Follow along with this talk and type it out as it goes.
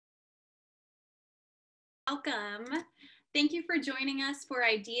Welcome. Thank you for joining us for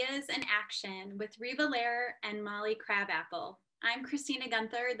Ideas and Action with Riva Lehrer and Molly Crabapple. I'm Christina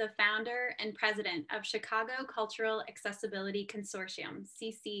Gunther, the founder and president of Chicago Cultural Accessibility Consortium,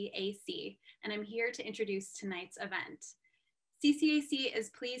 CCAC, and I'm here to introduce tonight's event. CCAC is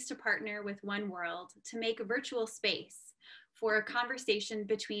pleased to partner with One World to make a virtual space for a conversation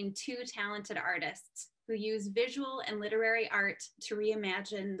between two talented artists who use visual and literary art to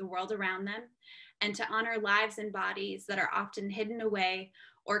reimagine the world around them and to honor lives and bodies that are often hidden away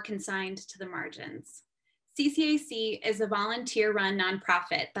or consigned to the margins. CCAC is a volunteer-run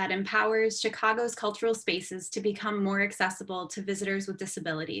nonprofit that empowers Chicago's cultural spaces to become more accessible to visitors with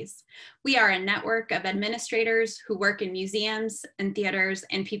disabilities. We are a network of administrators who work in museums and theaters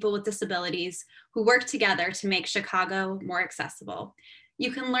and people with disabilities who work together to make Chicago more accessible.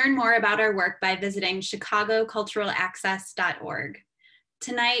 You can learn more about our work by visiting chicagoculturalaccess.org.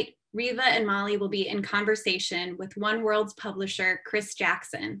 Tonight, Riva and Molly will be in conversation with One World's publisher, Chris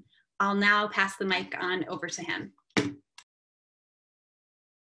Jackson. I'll now pass the mic on over to him.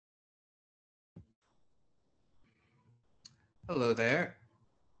 Hello there.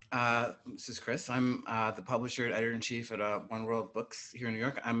 This is Chris. I'm the publisher and editor-in-chief at One World Books here in New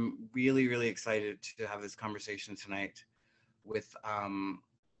York. I'm really excited to have this conversation tonight with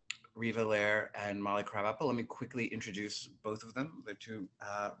Riva Lehrer and Molly Crabapple. Let me quickly introduce both of them. They're two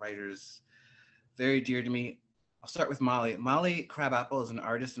writers very dear to me. I'll start with Molly. Molly Crabapple is an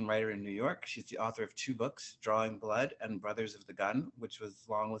artist and writer in New York. She's the author of two books, Drawing Blood and Brothers of the Gun, which was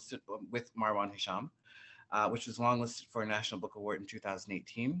longlisted with Marwan Hisham, which was longlisted for a National Book Award in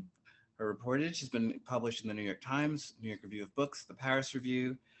 2018. Her reportage has been published in the New York Times, New York Review of Books, the Paris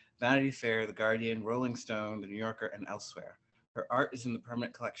Review, Vanity Fair, The Guardian, Rolling Stone, The New Yorker, and elsewhere. Her art is in the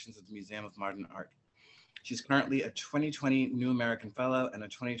permanent collections of the Museum of Modern Art. She's currently a 2020 New American Fellow and a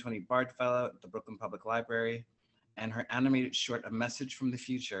 2020 Bard Fellow at the Brooklyn Public Library. And her animated short, A Message from the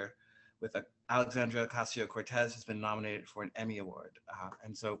Future, with Alexandria Ocasio-Cortez, has been nominated for an Emmy Award.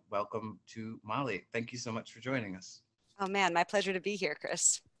 And so welcome to Molly. Thank you so much for joining us. Oh man, my pleasure to be here,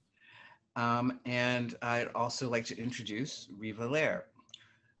 Chris. And I'd also like to introduce Riva Lehrer.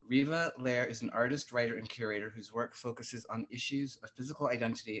 Riva Lehrer is an artist, writer, and curator whose work focuses on issues of physical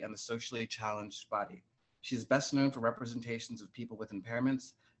identity and the socially challenged body. She is best known for representations of people with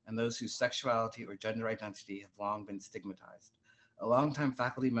impairments and those whose sexuality or gender identity have long been stigmatized. A longtime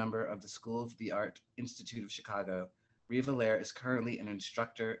faculty member of the School of the Art Institute of Chicago, Riva Lehrer is currently an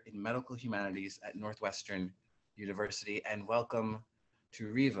instructor in medical humanities at Northwestern University. And welcome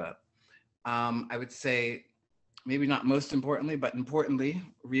to Riva. I would say, maybe not most importantly, but importantly,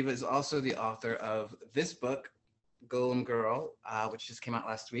 Riva is also the author of this book, Golem Girl, which just came out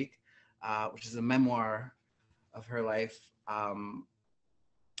last week, which is a memoir of her life,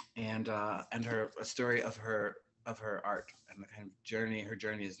 and a story of her art and the kind of journey, her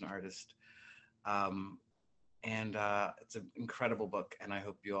journey as an artist. It's an incredible book, and I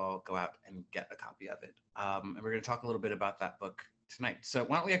hope you all go out and get a copy of it. And we're going to talk a little bit about that book tonight. So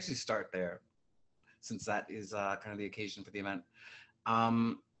why don't we actually start there, since that is kind of the occasion for the event.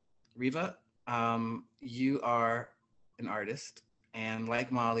 Riva, you are an artist, and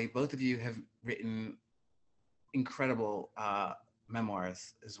like Molly, both of you have written incredible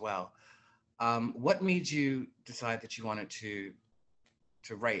memoirs as well. What made you decide that you wanted to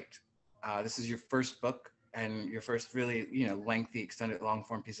write? This is your first book and your first really, lengthy, extended,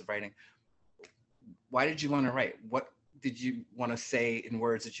 long-form piece of writing. Why did you want to write? What did you want to say in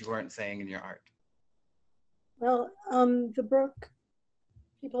words that you weren't saying in your art? Well, the book,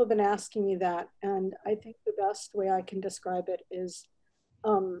 people have been asking me that, and I think the best way I can describe it is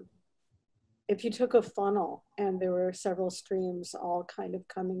if you took a funnel and there were several streams all kind of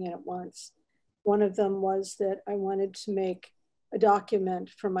coming in at once. One of them was that I wanted to make a document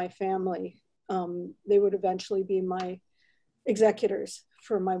for my family. They would eventually be my executors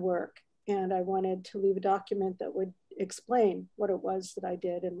for my work. And I wanted to leave a document that would explain what it was that I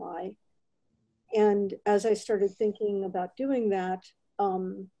did and why. And as I started thinking about doing that,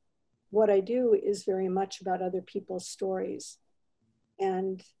 what I do is very much about other people's stories.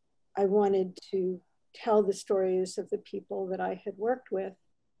 And I wanted to tell the stories of the people that I had worked with.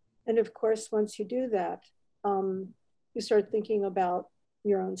 And of course, once you do that, you start thinking about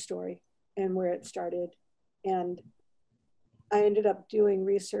your own story and where it started. And I ended up doing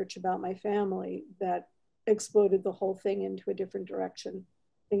research about my family that exploded the whole thing into a different direction.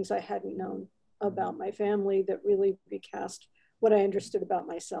 Things I hadn't known about my family that really recast what I understood about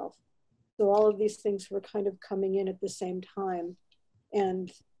myself. So all of these things were kind of coming in at the same time,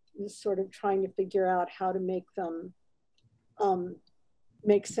 and sort of trying to figure out how to make them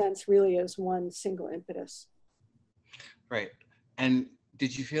make sense really as one single impetus. Right. And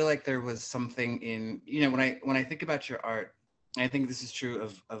did you feel like there was something in, you know, when I think about your art, and I think this is true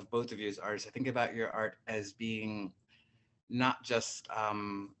of both of you as artists, I think about your art as being not just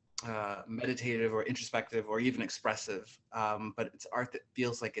meditative or introspective or even expressive, but it's art that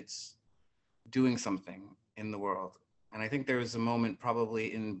feels like it's doing something in the world. And I think there was a moment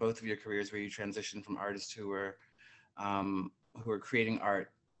probably in both of your careers where you transitioned from artists who were creating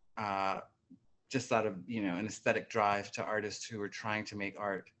art just out of, you know, an aesthetic drive to artists who were trying to make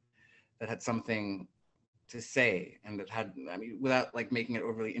art that had something to say and that had, I mean, without like making it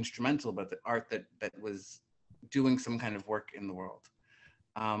overly instrumental, but the art that was doing some kind of work in the world.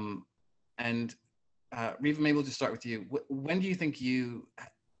 Riva, maybe we'll just start with you. When do you think you,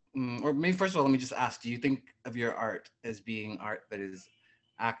 or maybe first of all, let me just ask, do you think of your art as being art that is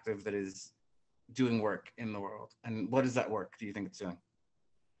active, that is doing work in the world? And what is that work do you think it's doing?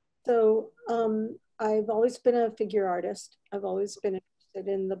 So I've always been a figure artist. I've always been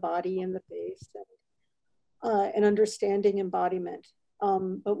interested in the body and the face and understanding embodiment.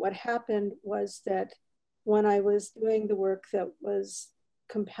 But what happened was that when I was doing the work that was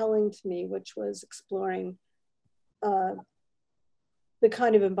compelling to me, which was exploring the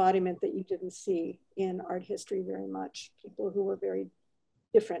kind of embodiment that you didn't see in art history very much, people who were very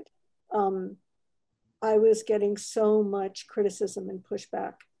different. I was getting so much criticism and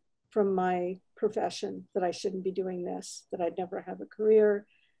pushback from my profession that I shouldn't be doing this, that I'd never have a career,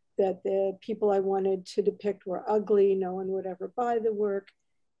 that the people I wanted to depict were ugly, no one would ever buy the work.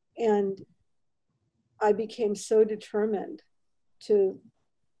 And I became so determined to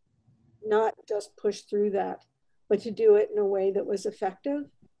not just push through that, but to do it in a way that was effective.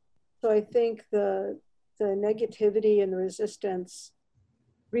 So I think the negativity and the resistance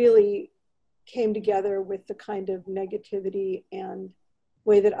really came together with the kind of negativity and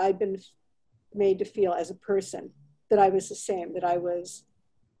way that I'd been made to feel as a person, that I was the same, that I was,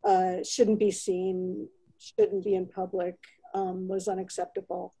 shouldn't be seen, shouldn't be in public, was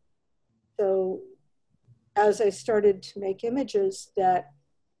unacceptable. So as I started to make images that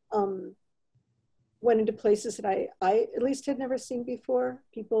went into places that I at least had never seen before,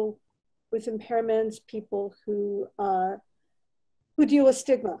 people with impairments, people who deal with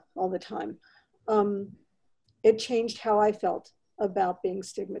stigma all the time. It changed how I felt about being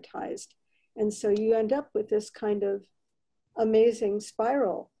stigmatized. And so you end up with this kind of amazing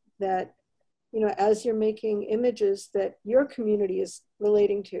spiral that, you know, as you're making images that your community is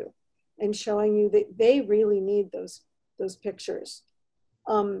relating to and showing you that they really need those pictures,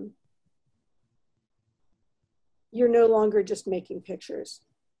 you're no longer just making pictures.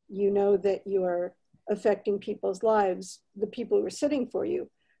 You know that you're affecting people's lives, the people who are sitting for you,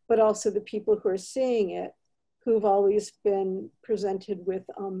 but also the people who are seeing it, who've always been presented with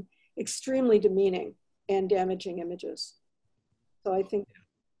extremely demeaning and damaging images. So I think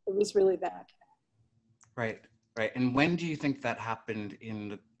it was really that. Right, right. And when do you think that happened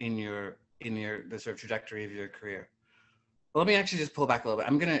in the sort of trajectory of your career? Well, let me actually just pull back a little bit.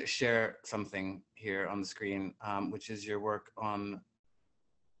 I'm going to share something here on the screen, which is your work on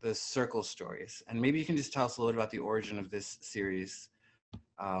the circle stories. And maybe you can just tell us a little bit about the origin of this series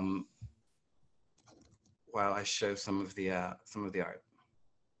while I show some of the art.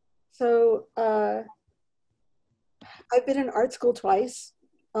 So I've been in art school twice.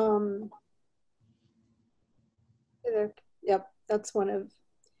 Yep, that's one of.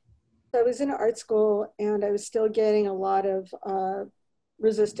 So I was in art school and I was still getting a lot of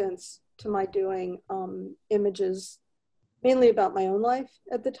resistance to my doing images, mainly about my own life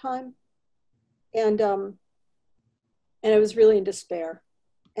at the time. And I was really in despair.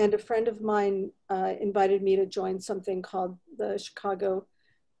 And a friend of mine invited me to join something called the Chicago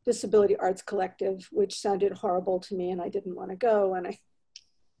Disability Arts Collective, which sounded horrible to me and I didn't want to go. And I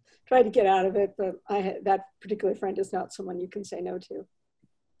tried to get out of it, but that particular friend is not someone you can say no to.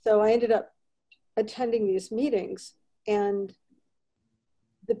 So I ended up attending these meetings, and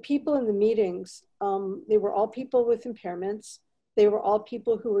the people in the meetings, they were all people with impairments. They were all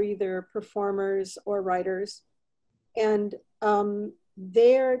people who were either performers or writers. And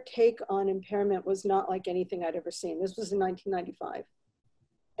their take on impairment was not like anything I'd ever seen. This was in 1995.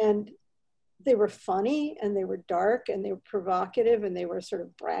 And they were funny and they were dark and they were provocative and they were sort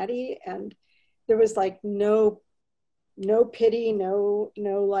of bratty. And there was like no pity, no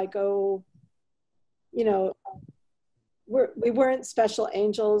like, oh, you know, we weren't special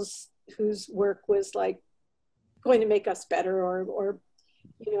angels whose work was like going to make us better or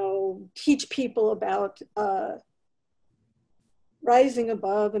you know, teach people about rising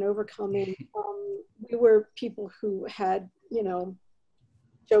above and overcoming. We were people who had, you know,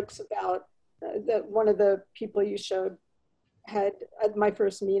 jokes about that one of the people you showed had, at my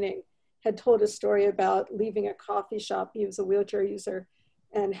first meeting, had told a story about leaving a coffee shop. He was a wheelchair user,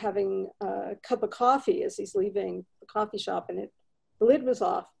 and having a cup of coffee as he's leaving the coffee shop, and the lid was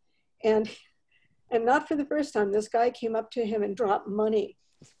off. And not for the first time, this guy came up to him and dropped money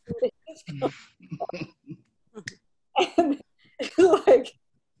into his coffee. And like,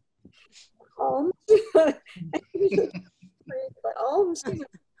 alms. And he was just like, alms.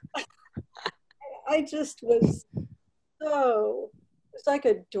 I just was so, it's like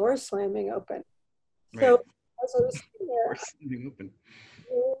a door slamming open. Right. So as I was sitting there,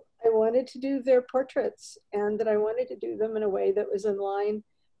 I wanted to do their portraits, and that I wanted to do them in a way that was in line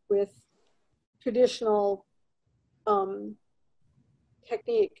with traditional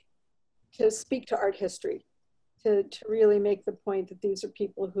technique to speak to art history, to really make the point that these are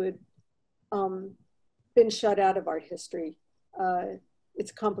people who had been shut out of art history.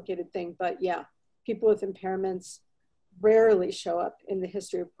 It's a complicated thing, but yeah, people with impairments rarely show up in the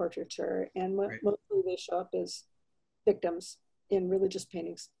history of portraiture, and mostly they show up as victims in religious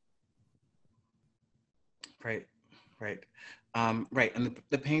paintings. Right, right. Right, and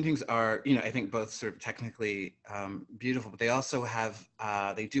the paintings are, you know, I think both sort of technically beautiful, but they also have,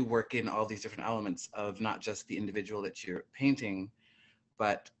 they do work in all these different elements of not just the individual that you're painting,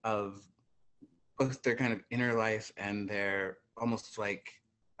 but of both their kind of inner life and their almost like,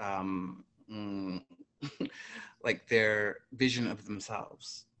 like their vision of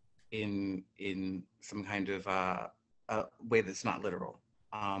themselves in some kind of a way that's not literal.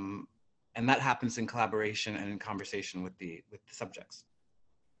 And that happens in collaboration and in conversation with the subjects.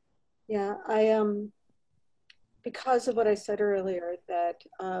 Yeah, because of what I said earlier, that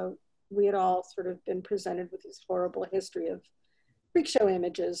we had all sort of been presented with this horrible history of freak show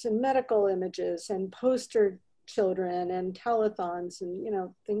images and medical images and poster children and telethons and, you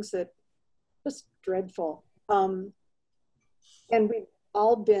know, things that just dreadful. And we've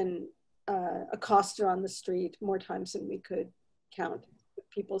all been accosted on the street more times than we could count, with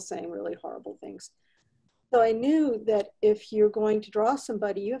people saying really horrible things. So I knew that if you're going to draw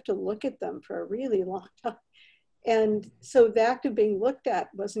somebody, you have to look at them for a really long time. And so the act of being looked at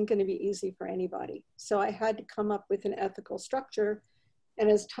wasn't going to be easy for anybody. So I had to come up with an ethical structure. And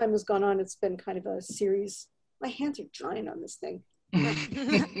as time has gone on, it's been kind of a series. My hands are giant on this thing.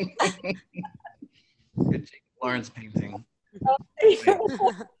 Good Lawrence painting.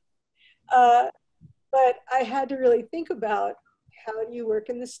 But I had to really think about, how do you work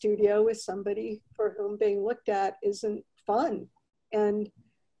in the studio with somebody for whom being looked at isn't fun? And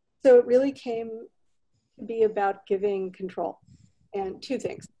so it really came to be about giving control. And two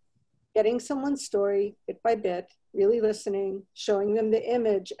things: getting someone's story bit by bit, really listening, showing them the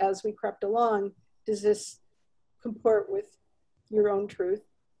image as we crept along. Does this comport with your own truth?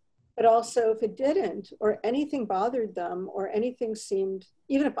 But also, if it didn't, or anything bothered them, or anything seemed,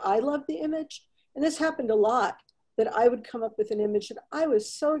 even if I loved the image, and this happened a lot, that I would come up with an image that I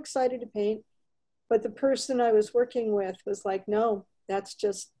was so excited to paint, but the person I was working with was like, no, that's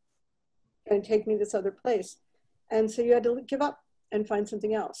just going to take me this other place. And so you had to give up and find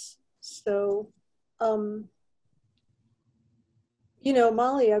something else. So, you know,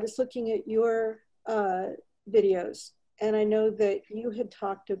 Molly, I was looking at your videos, and I know that you had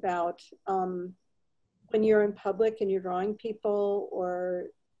talked about when you're in public and you're drawing people, or,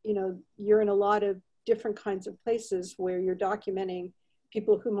 you know, you're in a lot of different kinds of places where you're documenting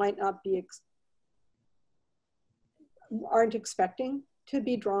people who might not be, aren't expecting to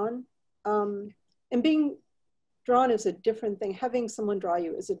be drawn. And being drawn is a different thing. Having someone draw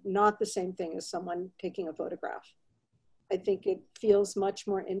you is not the same thing as someone taking a photograph. I think it feels much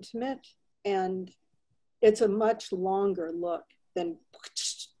more intimate, and it's a much longer look than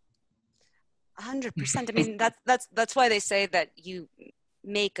 100%. I mean, that's why they say that you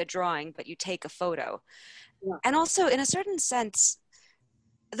make a drawing, but you take a photo. Yeah. And also, in a certain sense,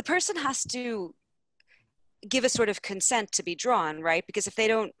 the person has to give a sort of consent to be drawn, right? Because if they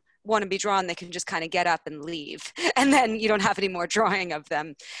don't want to be drawn, they can just kind of get up and leave, and then you don't have any more drawing of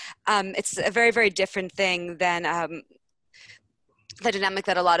them. It's a very, very different thing than the dynamic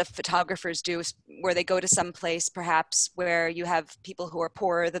that a lot of photographers do, where they go to some place perhaps where you have people who are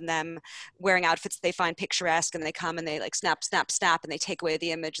poorer than them wearing outfits they find picturesque, and they come and they like snap, snap, snap, and they take away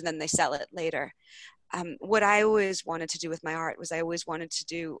the image and then they sell it later. What I always wanted to do with my art was I always wanted to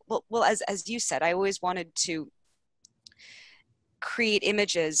do, well, as you said, I always wanted to create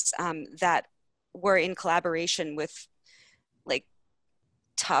images that were in collaboration with like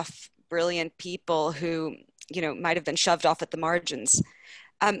tough, brilliant people who, you know, might have been shoved off at the margins.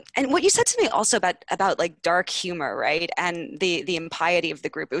 And what you said to me also about like dark humor, right? And the impiety of the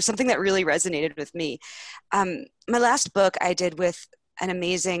group, it was something that really resonated with me. My last book I did with an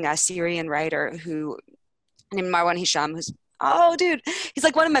amazing Syrian writer named Marwan Hisham, who's, oh dude, he's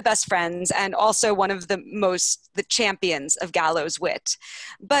like one of my best friends and also one of the champions of gallows wit.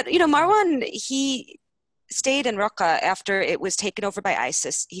 But, you know, Marwan, he stayed in Raqqa after it was taken over by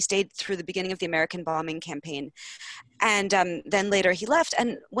ISIS. He stayed through the beginning of the American bombing campaign. And then later he left.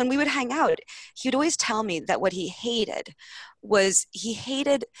 And when we would hang out, he would always tell me that what he hated was he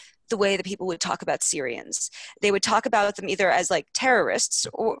hated the way that people would talk about Syrians. They would talk about them either as like terrorists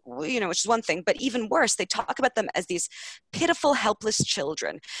or, you know, which is one thing, but even worse, they talk about them as these pitiful, helpless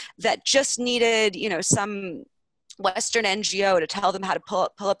children that just needed, you know, some Western NGO to tell them how to pull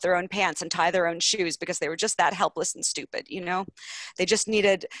up their own pants and tie their own shoes because they were just that helpless and stupid, you know? They just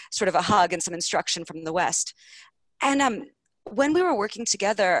needed sort of a hug and some instruction from the West. And when we were working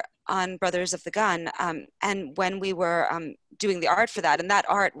together on Brothers of the Gun, and when we were doing the art for that, and that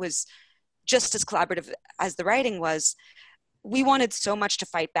art was just as collaborative as the writing was, we wanted so much to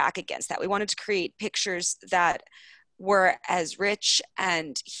fight back against that. We wanted to create pictures that were as rich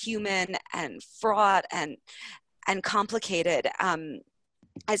and human and fraught and complicated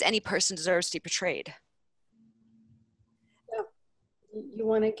as any person deserves to be portrayed. Yeah, you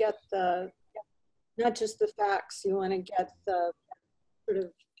want to get not just the facts, you want to get the sort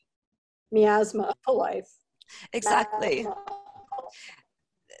of miasma of life. Exactly.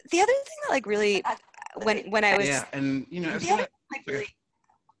 The other thing that like really, when I was... Yeah, and you know,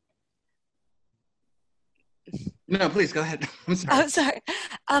 no, please go ahead. I'm sorry. Oh, sorry.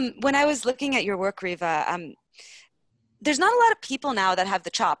 When I was looking at your work, Riva, there's not a lot of people now that have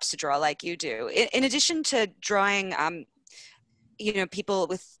the chops to draw like you do. In addition to drawing, you know, people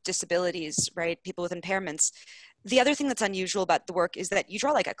with disabilities, right? People with impairments. The other thing that's unusual about the work is that you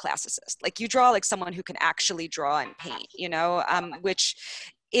draw like a classicist. Like you draw like someone who can actually draw and paint, you know, which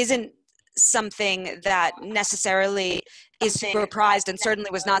isn't something that necessarily is super prized and certainly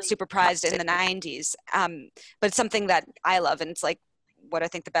was not super prized in the 90s. But it's something that I love, and it's like what I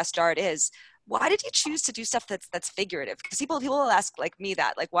think the best art is. Why did you choose to do stuff that's figurative? Because people will ask like me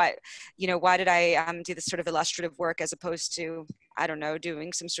that, like, why did I do this sort of illustrative work as opposed to, I don't know,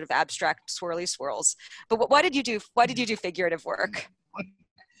 doing some sort of abstract swirly swirls? But why did you do figurative work?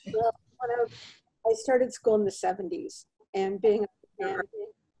 Well, I started school in the 70s, and being a man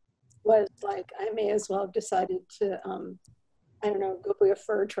was like, I may as well have decided to, I don't know, go be a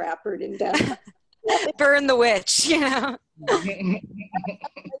fur trapper in downtown. Burn the witch, you know.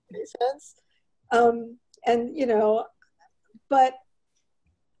 And you know, but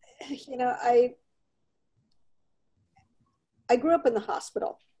you know, I grew up in the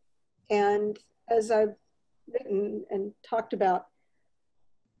hospital, and as I've written and talked about,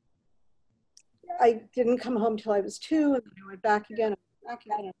 I didn't come home till I was 2, and then I went back again,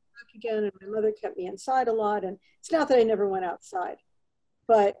 and my mother kept me inside a lot. And it's not that I never went outside,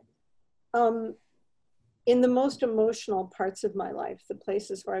 but in the most emotional parts of my life, the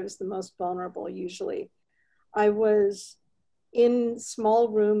places where I was the most vulnerable, usually, I was in small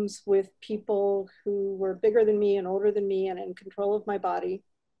rooms with people who were bigger than me and older than me and in control of my body.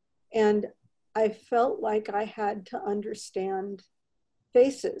 And I felt like I had to understand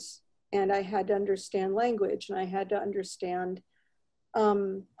faces, and I had to understand language, and I had to understand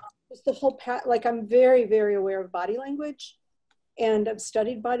just the whole like I'm very, very aware of body language, and I've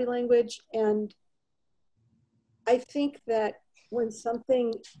studied body language. And I think that when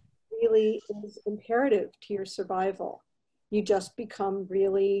something really is imperative to your survival, you just become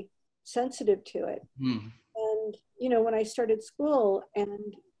really sensitive to it. And, you know, when I started school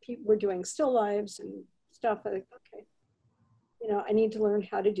and people were doing still lives and stuff, I like, okay, you know, I need to learn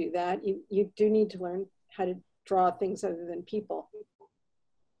how to do that. You do need to learn how to draw things other than people.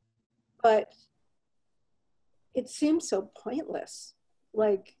 But it seems so pointless.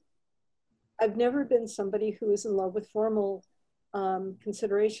 Like, I've never been somebody who is in love with formal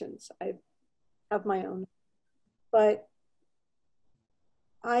considerations. I have my own. But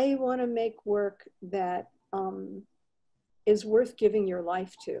I want to make work that is worth giving your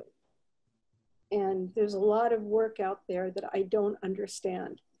life to. And there's a lot of work out there that I don't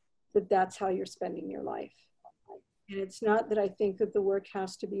understand, that that's how you're spending your life. And it's not that I think that the work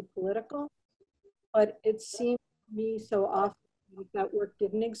has to be political, but it seems to me so often like that work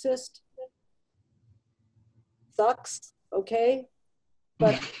didn't exist. Sucks, okay?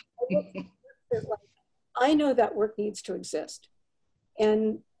 But I know that work needs to exist.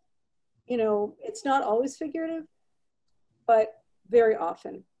 And, you know, it's not always figurative, but very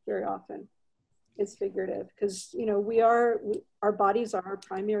often, very often. is figurative, because, you know, our bodies are our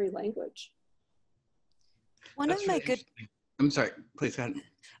primary language. That's really interesting. I'm sorry, please go ahead.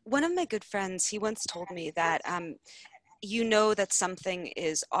 One of my good friends, he once told me that you know that something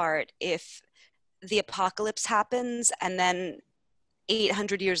is art if the apocalypse happens and then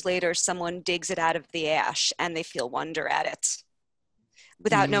 800 years later someone digs it out of the ash and they feel wonder at it,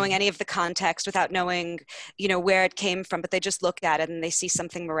 without knowing any of the context, without knowing, you know, where it came from, but they just look at it and they see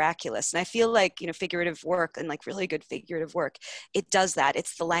something miraculous. And I feel like, you know, figurative work, and like really good figurative work, it does that.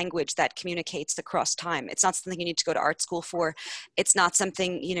 It's the language that communicates across time. It's not something you need to go to art school for. It's not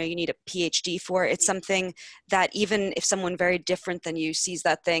something, you know, you need a PhD for. It's something that even if someone very different than you sees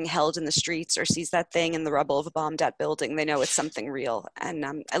that thing held in the streets or sees that thing in the rubble of a bombed out building, they know it's something real. And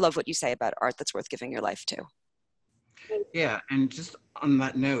I love what you say about art that's worth giving your life to. Yeah, and just on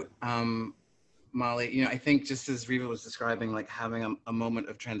that note, Molly, you know, I think just as Riva was describing, like having a moment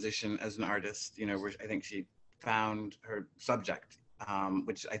of transition as an artist, you know, where I think she found her subject,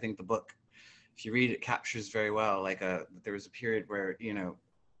 which I think the book, if you read it, captures very well. Like there was a period where, you know,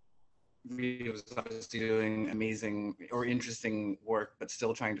 Riva was obviously doing amazing or interesting work, but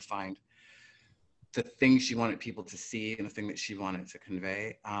still trying to find the thing she wanted people to see and the thing that she wanted to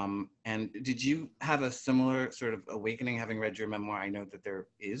convey. And did you have a similar sort of awakening, having read your memoir? I know that there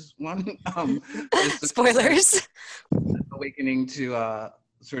is one. Spoilers. Awakening to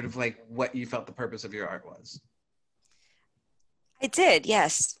sort of like what you felt the purpose of your art was. I did,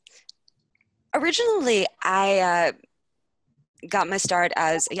 yes. Originally, I got my start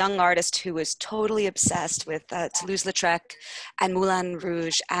as a young artist who was totally obsessed with Toulouse-Lautrec and Moulin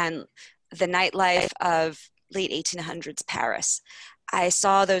Rouge and the nightlife of late 1800s Paris. I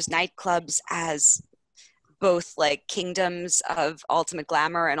saw those nightclubs as both like kingdoms of ultimate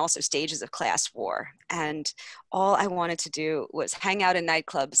glamour and also stages of class war. And all I wanted to do was hang out in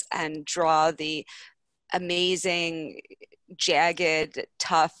nightclubs and draw the amazing, jagged,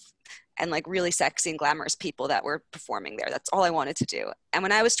 tough, and like really sexy and glamorous people that were performing there. That's all I wanted to do. And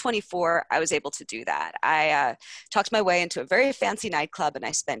when I was 24, I was able to do that. I talked my way into a very fancy nightclub, and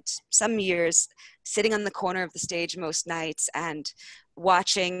I spent some years sitting on the corner of the stage most nights and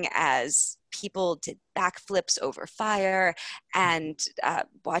watching as people did backflips over fire, and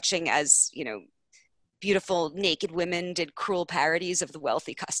watching as, you know, beautiful naked women did cruel parodies of the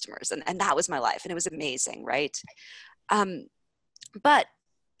wealthy customers. And that was my life, and it was amazing, right? But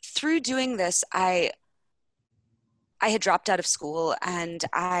through doing this, I had dropped out of school, and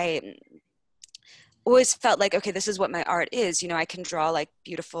I always felt like, okay, this is what my art is. You know, I can draw like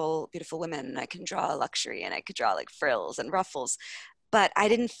beautiful, beautiful women, and I can draw luxury, and I could draw like frills and ruffles. But I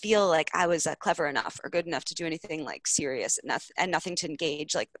didn't feel like I was clever enough or good enough to do anything like serious, and nothing to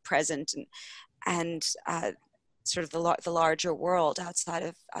engage like the present and sort of the larger world outside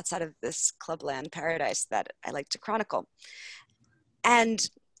of this clubland paradise that I like to chronicle. And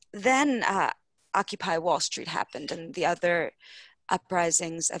then Occupy Wall Street happened, and the other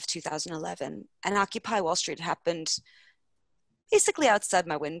uprisings of 2011. And Occupy Wall Street happened basically outside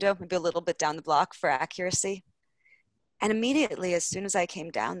my window, maybe a little bit down the block for accuracy. And immediately, as soon as I came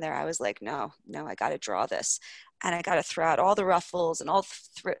down there, I was like, no, I got to draw this. And I got to throw out all the ruffles and all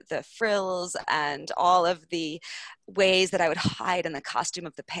the frills and all of the ways that I would hide in the costume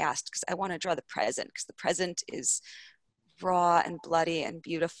of the past, because I want to draw the present, because the present is raw and bloody and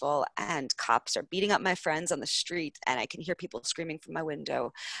beautiful, and cops are beating up my friends on the street, and I can hear people screaming from my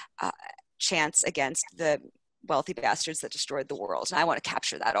window chants against the wealthy bastards that destroyed the world, and I want to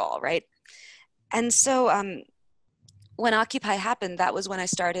capture that all, right? And so when Occupy happened, that was when I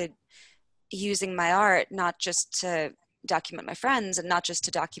started using my art not just to document my friends and not just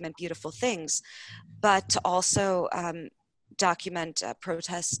to document beautiful things, but to also document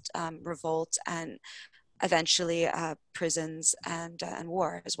protest, revolt, and eventually prisons and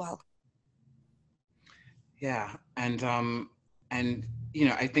war as well. Yeah, and you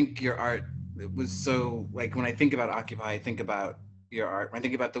know, I think your art was so, like, when I think about Occupy, I think about your art. When I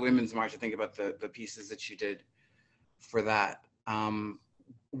think about the Women's March, I think about the pieces that you did for that.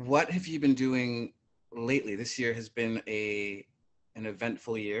 What have you been doing lately? This year has been an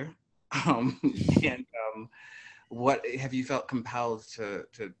eventful year, and what have you felt compelled to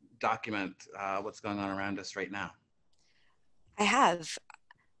document what's going on around us right now? I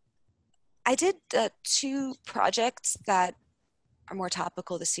did 2 projects that are more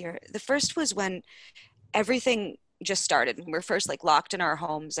topical this year. The first was when everything just started, when we were first like locked in our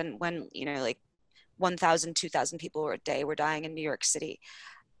homes, and when, you know, like 1,000, 2,000 people a day were dying in New York City.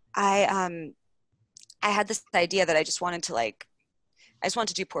 I had this idea that I just wanted to like I just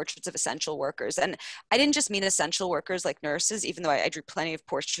wanted to do portraits of essential workers. And I didn't just mean essential workers like nurses, even though I drew plenty of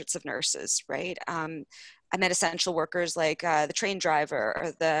portraits of nurses, right? I meant essential workers like the train driver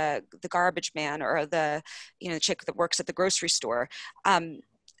or the garbage man or the chick that works at the grocery store.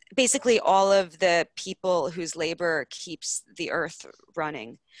 Basically all of the people whose labor keeps the earth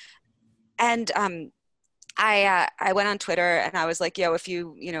running. And I went on Twitter and I was like, yo, if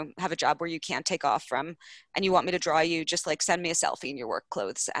you have a job where you can't take off from and you want me to draw you, just like send me a selfie in your work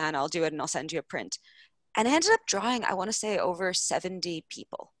clothes and I'll do it and I'll send you a print. And I ended up drawing, I want to say, over 70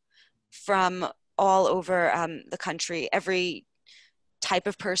 people from all over the country, every type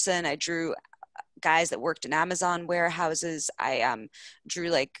of person. I drew guys that worked in Amazon warehouses. I drew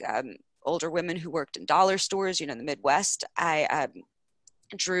like older women who worked in dollar stores, in the Midwest. I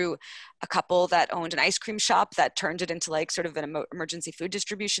drew a couple that owned an ice cream shop that turned it into like sort of an emergency food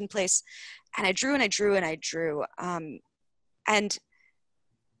distribution place. And I drew and I drew and I drew. And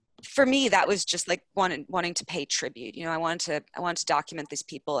for me, that was just like wanting to pay tribute. I wanted to document these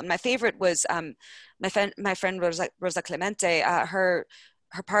people. And my favorite was my friend Rosa Clemente, her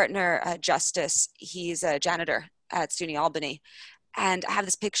partner, Justice. He's a janitor at SUNY Albany. And I have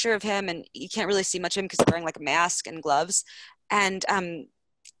this picture of him and you can't really see much of him because he's wearing like a mask and gloves. And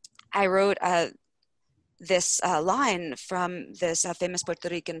I wrote this line from this famous Puerto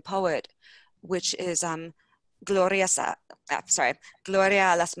Rican poet, which is Gloria a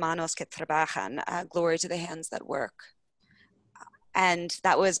las manos que trabajan, glory to the hands that work. And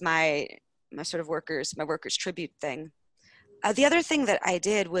that was my sort of workers tribute thing. The other thing that I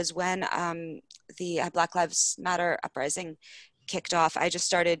did was when the Black Lives Matter uprising kicked off, I just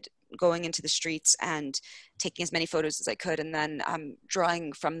started going into the streets and taking as many photos as I could and then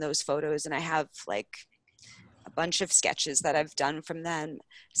drawing from those photos. And I have like a bunch of sketches that I've done from them.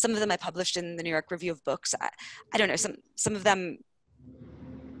 Some of them I published in the New York Review of Books. I don't know, some of them,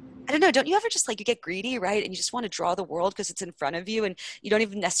 I don't know, don't you ever just like, you get greedy, right? And you just want to draw the world because it's in front of you and you don't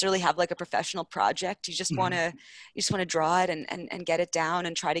even necessarily have like a professional project. You just want to draw it and get it down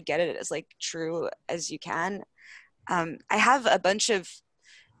and try to get it as like true as you can. I have a bunch of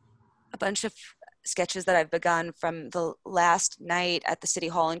sketches that I've begun from the last night at the City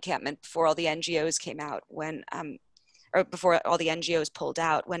Hall encampment before all the NGOs came out or before all the NGOs pulled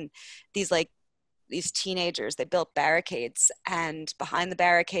out, when these teenagers, they built barricades and behind the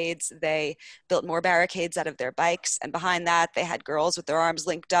barricades, they built more barricades out of their bikes. And behind that, they had girls with their arms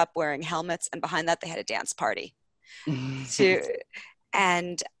linked up wearing helmets. And behind that, they had a dance party.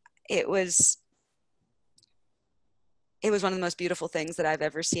 And it was one of the most beautiful things that I've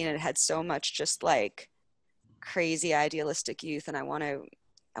ever seen. And it had so much just like crazy idealistic youth. And I want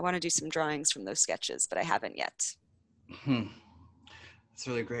to do some drawings from those sketches, but I haven't yet. That's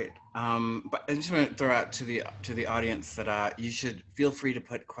really great. But I just want to throw out to the audience that you should feel free to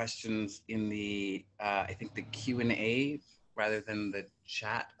put questions in the, I think the Q&A rather than the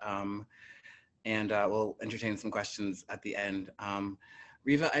chat. And we'll entertain some questions at the end.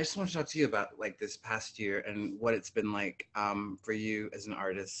 Riva, I just want to talk to you about like this past year and what it's been like for you as an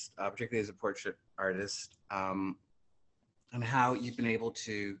artist, particularly as a portrait artist, and how you've been able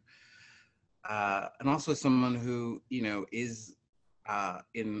to, and also someone who, is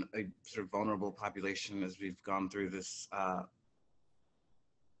in a sort of vulnerable population as we've gone through this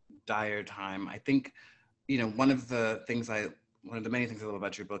dire time. I think, one of the many things I love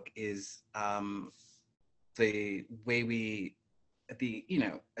about your book is the way we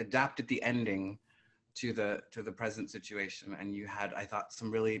adapted the ending to the present situation. And you had, I thought,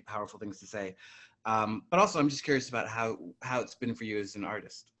 some really powerful things to say. But also I'm just curious about how it's been for you as an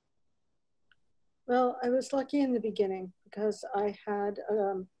artist. Well, I was lucky in the beginning because I had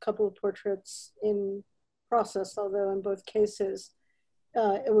a couple of portraits in process, although in both cases,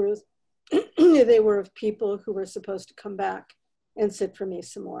 they were of people who were supposed to come back and sit for me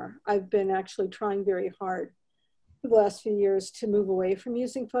some more. I've been actually trying very hard for the last few years to move away from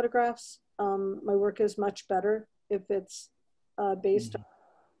using photographs. My work is much better if it's based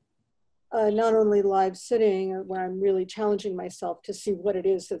on not only live sitting where I'm really challenging myself to see what it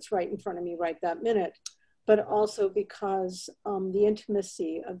is that's right in front of me right that minute, but also because the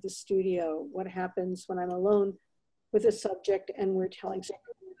intimacy of the studio, what happens when I'm alone with a subject and we're telling stories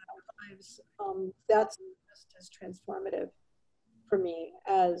about our lives, that's just as transformative for me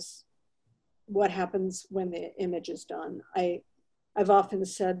as what happens when the image is done. I've often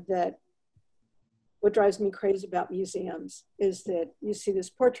said that what drives me crazy about museums is that you see this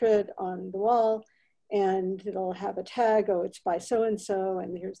portrait on the wall and it'll have a tag, oh, it's by so-and-so,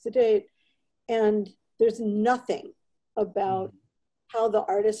 and here's the date. And there's nothing about how the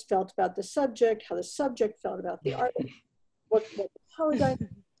artist felt about the subject, how the subject felt about the artist. what the power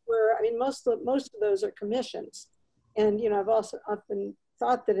dynamics were. I mean, most of those are commissions. And, you know, I've also often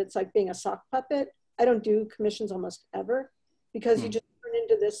thought that it's like being a sock puppet. I don't do commissions almost ever because you just turn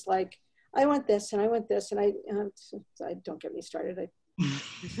into this, like, I want this and I want this. And I don't get me started.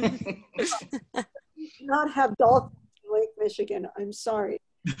 I not have dolphins in Lake Michigan. I'm sorry.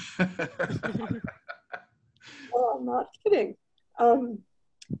 Oh, I'm not kidding.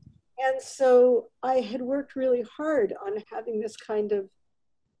 And so I had worked really hard on having this kind of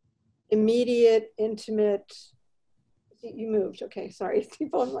immediate, intimate, you moved, okay, sorry.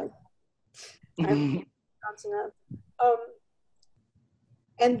 People, I'm like, I'm bouncing up.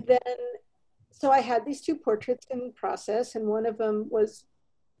 And then, so I had these two portraits in process, and one of them was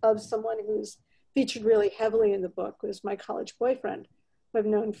of someone who's featured really heavily in the book, was my college boyfriend, who I've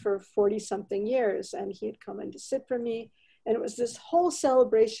known for 40 something years, and he had come in to sit for me. And it was this whole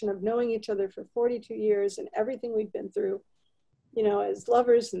celebration of knowing each other for 42 years and everything we'd been through, you know, as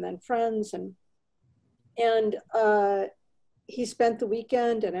lovers and then friends. And he spent the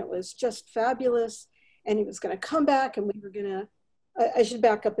weekend and it was just fabulous. And he was going to come back and we were going to, I should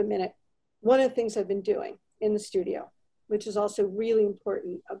back up a minute. One of the things I've been doing in the studio, which is also really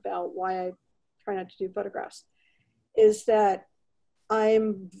important about why I try not to do photographs, is that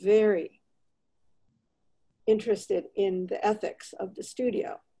I'm very interested in the ethics of the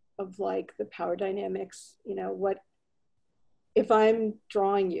studio, of like the power dynamics, you know, what, if I'm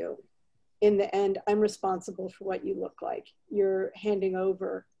drawing you, in the end, I'm responsible for what you look like. You're handing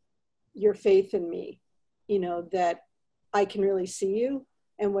over your faith in me, you know, that I can really see you,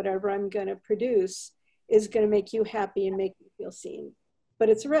 and whatever I'm gonna produce is gonna make you happy and make you feel seen. But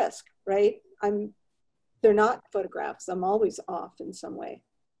it's a risk, right? They're not photographs. I'm always off in some way.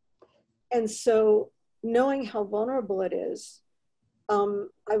 And so knowing how vulnerable it is,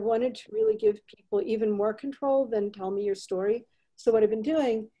 I wanted to really give people even more control than tell me your story. So what I've been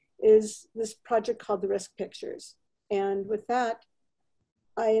doing is this project called the Risk Pictures. And with that,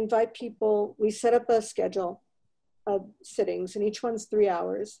 I invite people, we set up a schedule of sittings, and each one's 3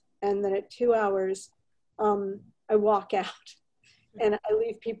 hours. And then at 2 hours, I walk out and I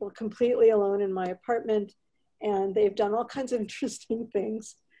leave people completely alone in my apartment. And they've done all kinds of interesting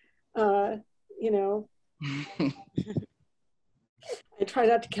things. You know, I try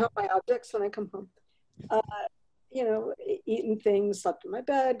not to count my objects when I come home. You know, eating things, slept in my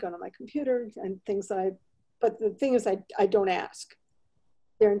bed, gone on my computer, and things that but the thing is, I don't ask.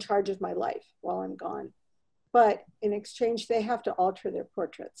 They're in charge of my life while I'm gone. But in exchange, they have to alter their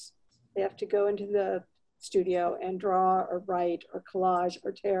portraits. They have to go into the studio and draw or write or collage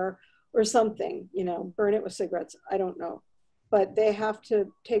or tear or something, you know, burn it with cigarettes, I don't know. But they have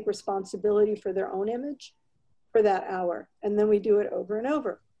to take responsibility for their own image for that hour. And then we do it over and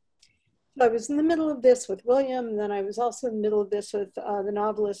over. So I was in the middle of this with William, and then I was also in the middle of this with the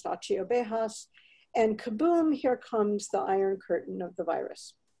novelist Achille Bejas, and kaboom, here comes the Iron Curtain of the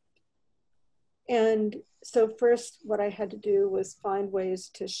virus. And so first what I had to do was find ways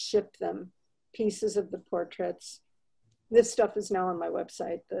to ship them pieces of the portraits. This stuff is now on my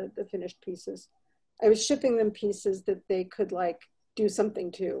website, the finished pieces. I was shipping them pieces that they could like do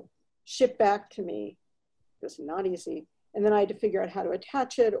something to, ship back to me. It was not easy. And then I had to figure out how to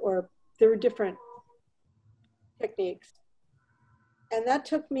attach it, or there were different techniques. And that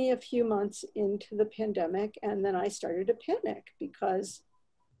took me a few months into the pandemic. And then I started to panic because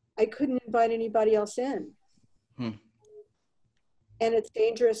I couldn't invite anybody else in. And it's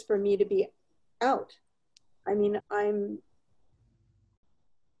dangerous for me to be out. I mean,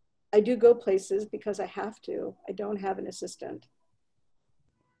 I do go places because I have to. I don't have an assistant.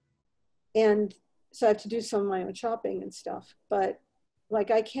 And so I have to do some of my own shopping and stuff. But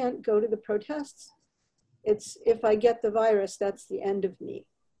like, I can't go to the protests. It's, if I get the virus, that's the end of me.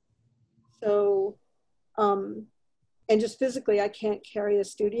 So, and just physically, I can't carry a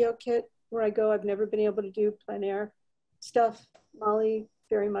studio kit where I go. I've never been able to do plein air stuff, Molly,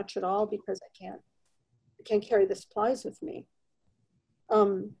 very much at all, because I can't carry the supplies with me.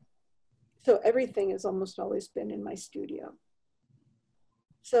 So everything has almost always been in my studio.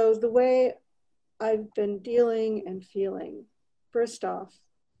 So the way I've been dealing and feeling, first off,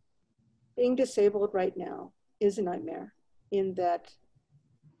 being disabled right now is a nightmare, in that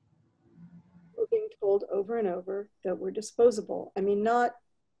we're being told over and over that we're disposable. I mean, not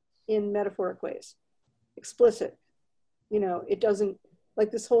in metaphoric ways, explicit. You know, it doesn't,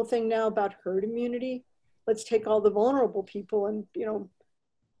 like this whole thing now about herd immunity. Let's take all the vulnerable people and, you know,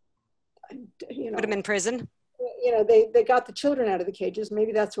 put them in prison. You know, they got the children out of the cages.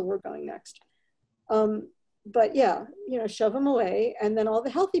 Maybe that's where we're going next. But yeah, you know, shove them away, and then all the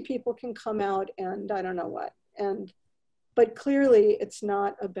healthy people can come out and I don't know what. And But clearly it's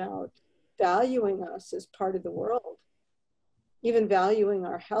not about valuing us as part of the world, even valuing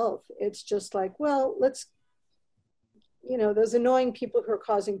our health. It's just like, well, let's, you know, those annoying people who are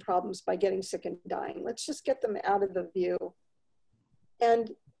causing problems by getting sick and dying, let's just get them out of the view.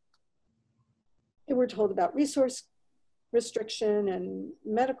 And we're told about resource restriction and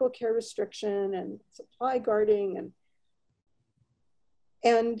medical care restriction and supply guarding,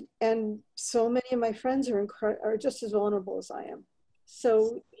 and so many of my friends are just as vulnerable as I am.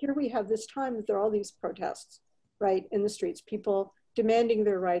 So here we have this time that there are all these protests, right, in the streets, people demanding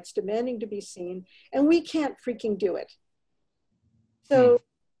their rights, demanding to be seen, and we can't freaking do it. So,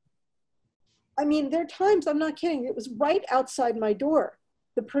 I mean, there are times, I'm not kidding, it was right outside my door.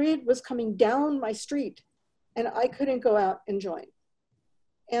 The parade was coming down my street and I couldn't go out and join.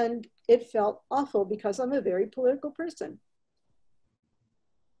 And it felt awful because I'm a very political person.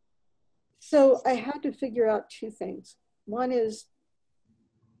 So I had to figure out two things. One is,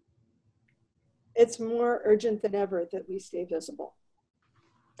 it's more urgent than ever that we stay visible.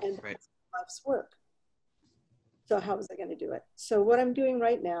 And that's life's work. So how was I going to do it? So what I'm doing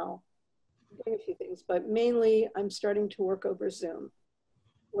right now, I'm doing a few things, but mainly I'm starting to work over Zoom,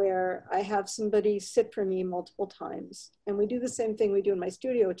 where I have somebody sit for me multiple times. And we do the same thing we do in my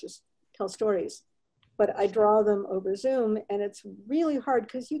studio, which is tell stories. But I draw them over Zoom, and it's really hard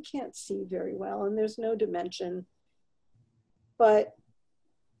because you can't see very well and there's no dimension. But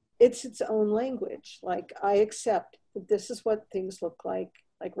it's its own language. Like, I accept that this is what things look like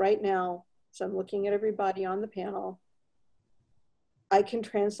right now. So I'm looking at everybody on the panel. I can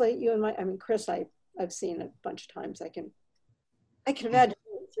translate you in my, I mean, Chris, I've seen a bunch of times. I can imagine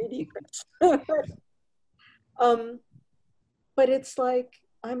 3D Chris. But it's like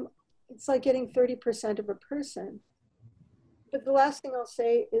getting 30% of a person. But the last thing I'll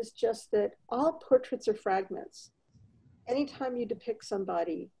say is just that all portraits are fragments. Anytime you depict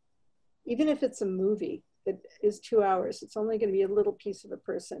somebody, even if it's a movie that is 2 hours, it's only going to be a little piece of a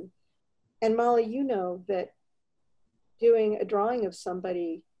person. And Molly, you know that doing a drawing of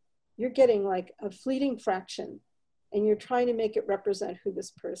somebody, you're getting like a fleeting fraction, and you're trying to make it represent who this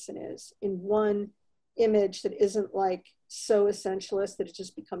person is in one image that isn't like so essentialist that it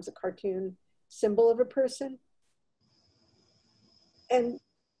just becomes a cartoon symbol of a person. And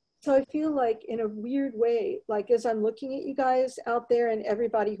so I feel like, in a weird way, like as I'm looking at you guys out there and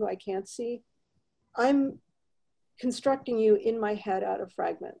everybody who I can't see, I'm constructing you in my head out of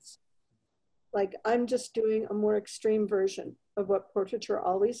fragments. Like, I'm just doing a more extreme version of what portraiture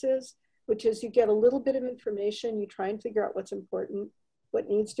always is, which is you get a little bit of information, you try and figure out what's important, what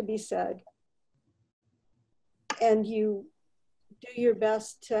needs to be said, and you do your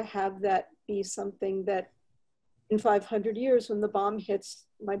best to have that be something that in 500 years, when the bomb hits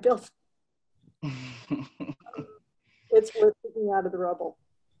my building, it's worth picking out of the rubble.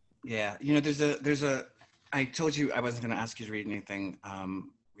 Yeah, you know, there's a, I told you I wasn't going to ask you to read anything,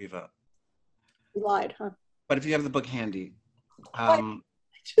 Riva. You lied, huh? But if you have the book handy. It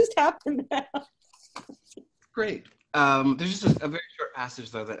just happened now. Great. There's just a very short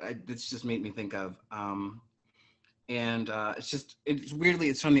passage though that's just made me think of. It's weirdly,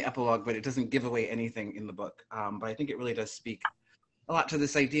 it's from the epilogue, but it doesn't give away anything in the book. But I think it really does speak a lot to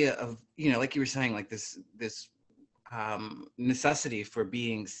this idea of, you know, like you were saying, like this necessity for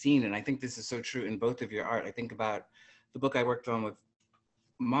being seen. And I think this is so true in both of your art. I think about the book I worked on with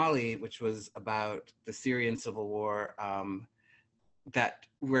Molly, which was about the Syrian civil war,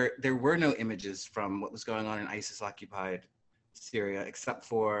 where there were no images from what was going on in ISIS-occupied Syria, except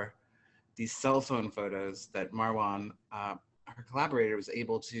for these cell phone photos that Marwan, her collaborator, was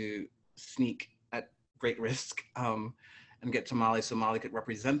able to sneak at great risk and get to Molly so Molly could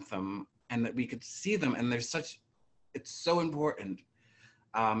represent them and that we could see them. And it's so important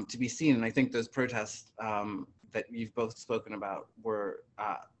to be seen. And I think those protests that you've both spoken about were,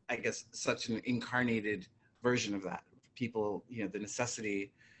 I guess, such an incarnated version of that. People, you know, the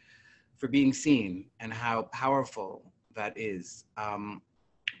necessity for being seen and how powerful that is.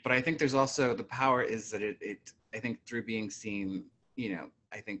 But I think there's also the power is that I think through being seen, you know,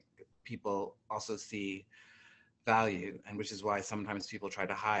 I think people also see value, and which is why sometimes people try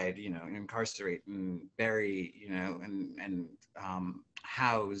to hide, you know, incarcerate and bury, you know, and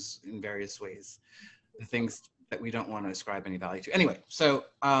house in various ways the things that we don't want to ascribe any value to. Anyway, so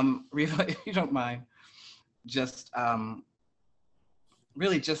Riva, if you don't mind, just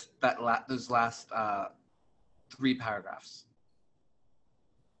really just those last 3 paragraphs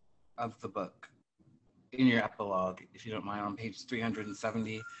of the book in your epilogue, if you don't mind, on page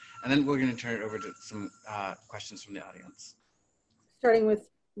 370, and then we're going to turn it over to some questions from the audience. Starting with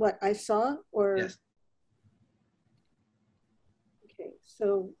what I saw, or? Yes.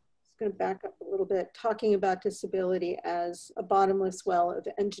 So just going to back up a little bit, talking about disability as a bottomless well of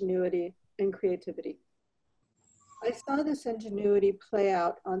ingenuity and creativity. I saw this ingenuity play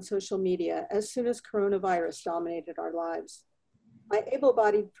out on social media as soon as coronavirus dominated our lives. My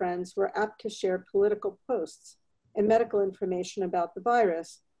able-bodied friends were apt to share political posts and medical information about the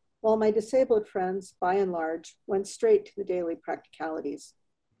virus, while my disabled friends, by and large, went straight to the daily practicalities.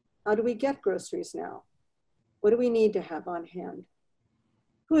 How do we get groceries now? What do we need to have on hand?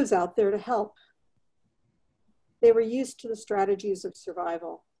 Who is out there to help? They were used to the strategies of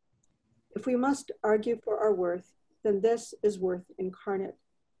survival. If we must argue for our worth, then this is worth incarnate.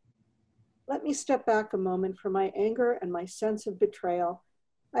 Let me step back a moment from my anger and my sense of betrayal.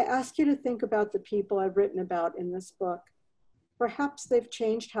 I ask you to think about the people I've written about in this book. Perhaps they've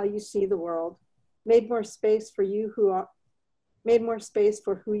changed how you see the world, made more space for you made more space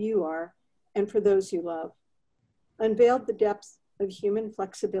for who you are and for those you love. Unveiled the depths of human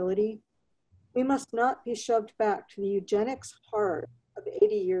flexibility. We must not be shoved back to the eugenics horror of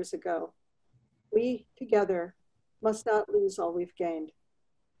 80 years ago. We, together, must not lose all we've gained.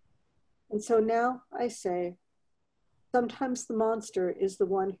 And so now I say, sometimes the monster is the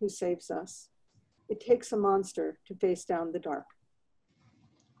one who saves us. It takes a monster to face down the dark.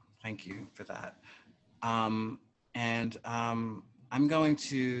 Thank you for that. I'm going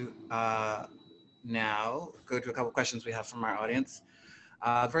to now go to a couple questions we have from our audience.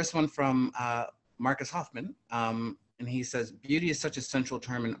 First one from Marcus Hoffman, and he says, beauty is such a central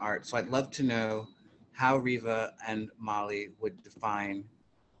term in art, so I'd love to know how Riva and Molly would define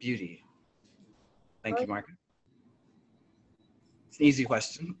beauty. Thank you, Marcus. It's an easy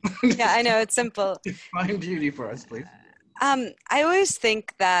question. Yeah, I know, it's simple. Define beauty for us, please. I always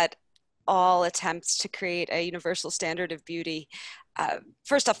think that all attempts to create a universal standard of beauty,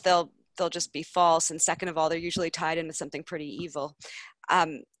 first off, they'll just be false, and second of all, they're usually tied into something pretty evil.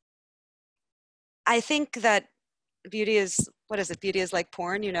 I think that beauty is, what is it? Beauty is like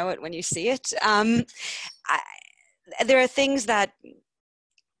porn, you know it when you see it. There are things that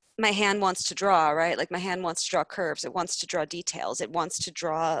my hand wants to draw, right? Like my hand wants to draw curves, it wants to draw details, it wants to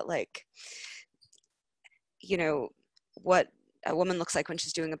draw, like, you know, what a woman looks like when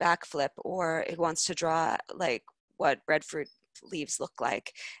she's doing a backflip, or it wants to draw like what breadfruit leaves look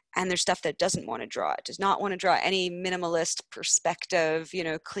like. And there's stuff that doesn't want to draw. It does not want to draw any minimalist perspective, you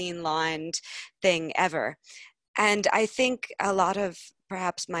know, clean lined thing ever. And I think a lot of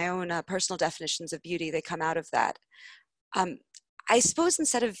perhaps my own personal definitions of beauty, they come out of that. I suppose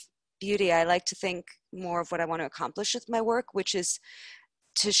instead of beauty, I like to think more of what I want to accomplish with my work, which is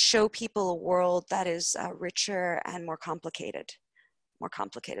to show people a world that is richer and more complicated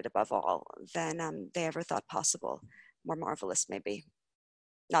above all than they ever thought possible, more marvelous maybe.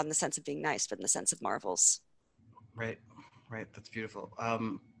 Not in the sense of being nice, but in the sense of marvels. Right, that's beautiful.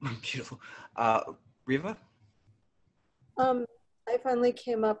 Beautiful. Riva? I finally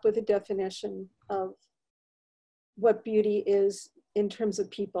came up with a definition of what beauty is in terms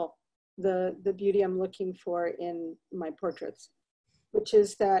of people, the beauty I'm looking for in my portraits, which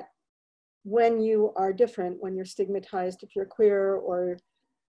is that when you are different, when you're stigmatized, if you're queer, or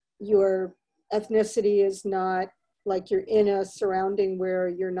your ethnicity is not like you're in a surrounding where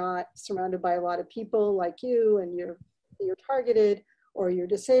you're not surrounded by a lot of people like you, and you're targeted, or you're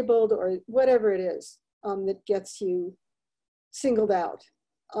disabled, or whatever it is that gets you singled out.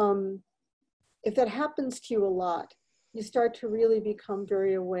 If that happens to you a lot, you start to really become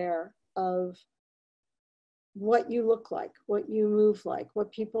very aware of what you look like, what you move like,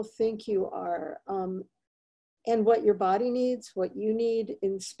 what people think you are, and what your body needs, what you need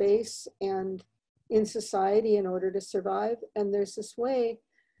in space and in society in order to survive. And there's this way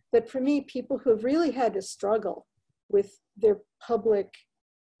that for me, people who have really had to struggle with their public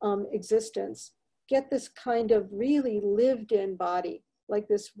existence get this kind of really lived in body, like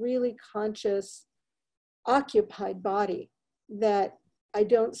this really conscious, occupied body that I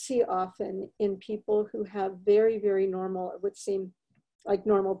don't see often in people who have very, very normal, or would seem like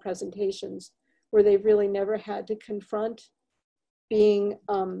normal presentations, where they've really never had to confront being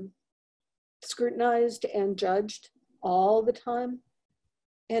scrutinized and judged all the time.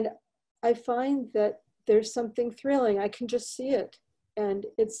 And I find that there's something thrilling. I can just see it. And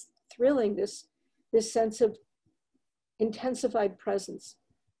it's thrilling, this sense of intensified presence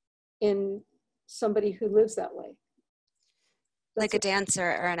in somebody who lives that way. Like a dancer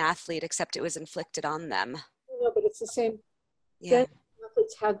or an athlete, except it was inflicted on them. No, but it's the same. Yeah.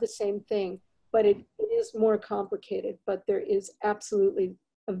 Athletes have the same thing, but it is more complicated, but there is absolutely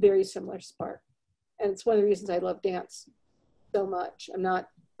a very similar spark. And it's one of the reasons I love dance so much. I'm not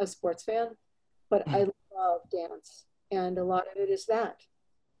a sports fan, but I love dance. And a lot of it is that.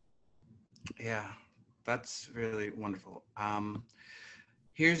 Yeah, that's really wonderful.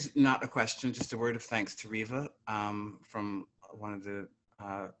 Here's not a question, just a word of thanks to Riva from one of the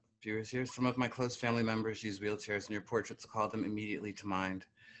viewers here. Some of my close family members use wheelchairs, and your portraits call them immediately to mind.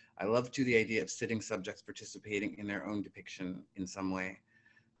 I love too the idea of sitting subjects participating in their own depiction in some way.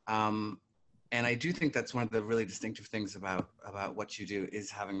 And I do think that's one of the really distinctive things about what you do,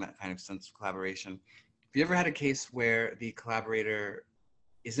 is having that kind of sense of collaboration. Have you ever had a case where the collaborator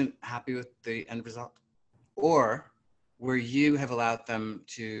isn't happy with the end result, or where you have allowed them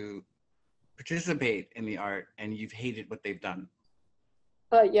to participate in the art and you've hated what they've done?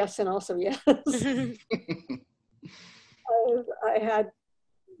 Yes, and also yes. I had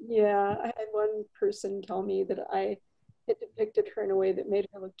one person tell me that I had depicted her in a way that made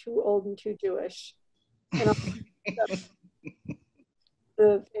her look too old and too Jewish. And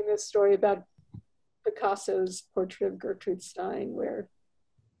the famous story about Picasso's portrait of Gertrude Stein, where,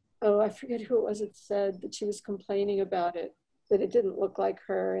 oh, I forget who it was that said that she was complaining about it, that it didn't look like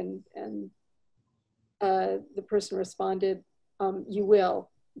her, and the person responded, you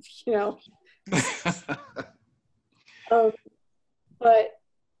will, you know. But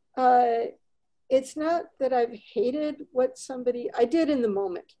it's not that I've hated what somebody, I did in the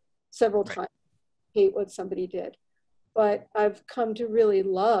moment several times, hate what somebody did, but I've come to really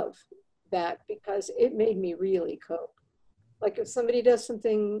love that because it made me really cope. Like if somebody does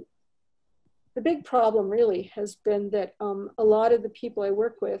something, the big problem really has been that a lot of the people I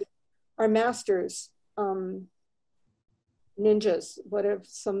work with are masters, ninjas, whatever,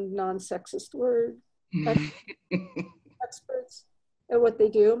 some non-sexist word, experts at what they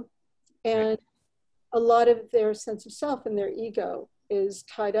do. And a lot of their sense of self and their ego is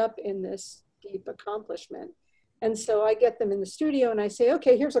tied up in this deep accomplishment. And so I get them in the studio and I say,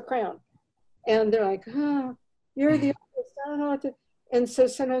 okay, here's a crown. And they're like, oh, you're the artist, I don't know what to. And so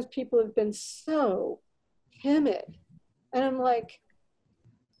sometimes people have been so timid. And I'm like,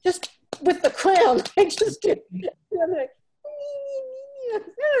 just with the crown, I just do.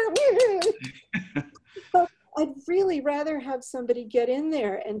 So I'd really rather have somebody get in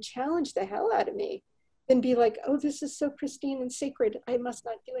there and challenge the hell out of me than be like, oh, this is so pristine and sacred, I must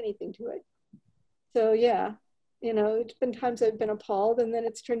not do anything to it. So yeah, you know, it's been times I've been appalled, and then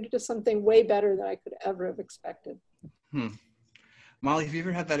it's turned into something way better than I could ever have expected. Molly, have you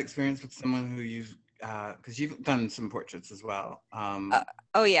ever had that experience with someone who you've, because you've done some portraits as well?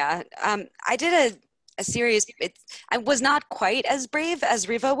 Oh yeah, I did a series. I was not quite as brave as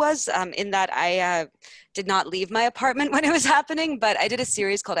Riva was, in that I did not leave my apartment when it was happening, but I did a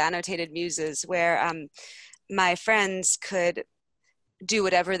series called Annotated Muses, where my friends could do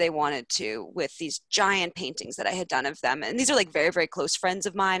whatever they wanted to with these giant paintings that I had done of them. And these are like very, very close friends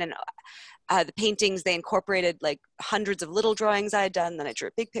of mine. And the paintings, they incorporated like hundreds of little drawings I had done. Then I drew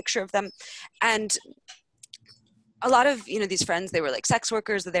a big picture of them. And a lot of, you know, these friends, they were like sex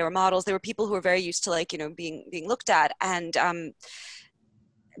workers, they were models, they were people who were very used to like, you know, being looked at and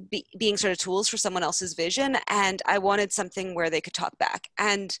being sort of tools for someone else's vision. And I wanted something where they could talk back.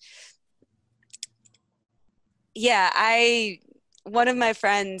 And yeah, one of my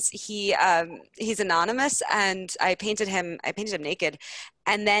friends, he's anonymous, and I painted him naked,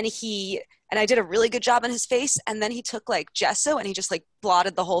 and then I did a really good job on his face, and then he took like gesso and he just like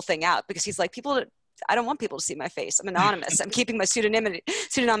blotted the whole thing out because he's like, I don't want people to see my face. I'm anonymous. I'm keeping my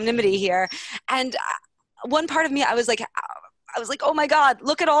pseudonymity here. And one part of me, I was like, oh my God,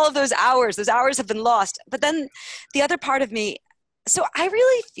 look at all of those hours. Those hours have been lost. But then the other part of me, so I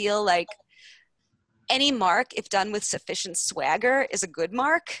really feel like any mark, if done with sufficient swagger, is a good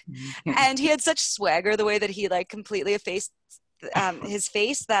mark. And he had such swagger, the way that he like completely effaced his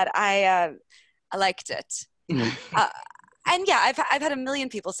face, that I liked it. And yeah, I've had a million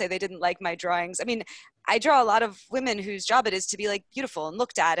people say they didn't like my drawings. I mean, I draw a lot of women whose job it is to be like beautiful and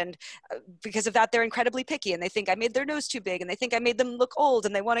looked at, and because of that, they're incredibly picky, and they think I made their nose too big, and they think I made them look old,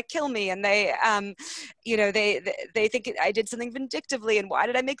 and they want to kill me, and they, you know, they think I did something vindictively, and why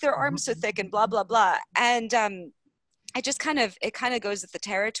did I make their arms so thick, and blah blah blah, and it kind of goes with the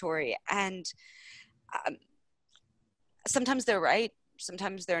territory, and sometimes they're right.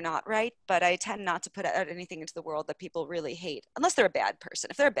 Sometimes they're not right, but I tend not to put out anything into the world that people really hate, unless they're a bad person.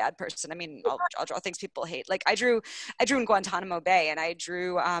 If they're a bad person, I mean, I'll draw things people hate. Like I drew in Guantanamo Bay, and I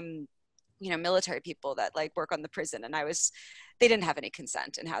drew, you know, military people that like work on the prison, and they didn't have any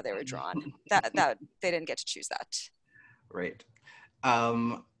consent in how they were drawn. That they didn't get to choose that. Right.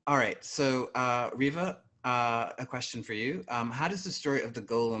 All right. So Riva, a question for you. How does the story of the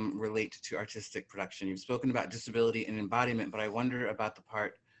Golem relate to artistic production? You've spoken about disability and embodiment, but I wonder about the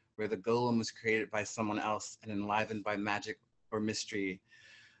part where the golem was created by someone else and enlivened by magic or mystery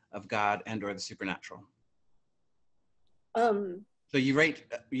of God and or the supernatural. So you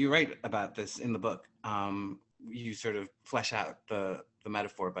write about this in the book. You sort of flesh out the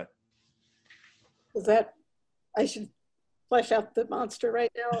metaphor, but is that I should flesh out the monster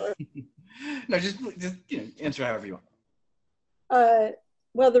right now? Or? No, just answer however you want.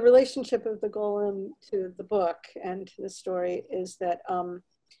 Well, the relationship of the golem to the book and to the story is that,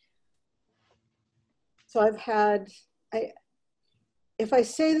 so if I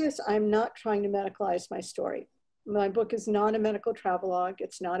say this, I'm not trying to medicalize my story. My book is not a medical travelogue.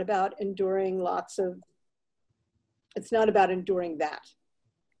 It's not about enduring it's not about enduring that.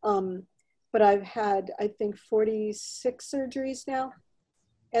 But I've had, I think, 46 surgeries now.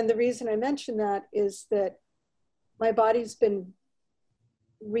 And the reason I mention that is that my body's been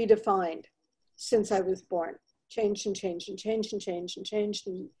redefined since I was born. Changed and changed and changed and changed and changed.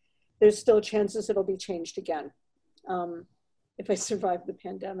 And there's still chances it'll be changed again if I survive the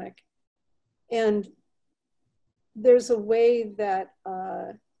pandemic. And there's a way that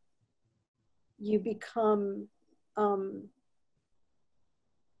you become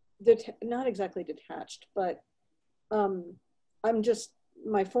not exactly detached, but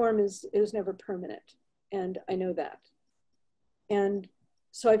my form is never permanent, and I know that. And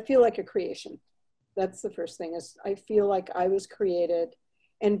so I feel like a creation. That's the first thing, is I feel like I was created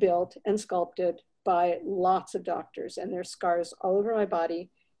and built and sculpted by lots of doctors, and there's scars all over my body.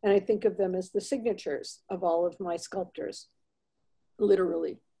 And I think of them as the signatures of all of my sculptors,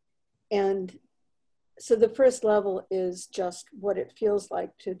 literally. And so the first level is just what it feels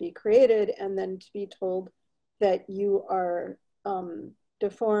like to be created, and then to be told that you are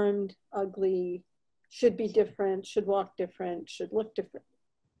deformed, ugly, should be different, should walk different, should look different.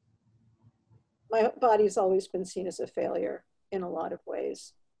 My body's always been seen as a failure in a lot of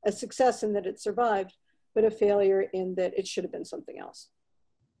ways. A success in that it survived, but a failure in that it should have been something else.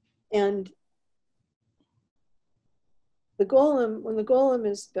 And the golem, when the golem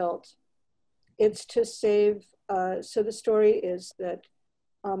is built, it's to save, so the story is that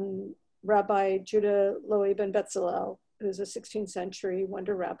Rabbi Judah Loewy ben Betzalel, who's a 16th century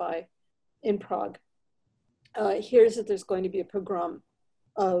wonder rabbi in Prague, hears that there's going to be a pogrom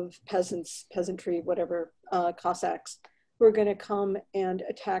of peasantry, whatever, Cossacks, who are going to come and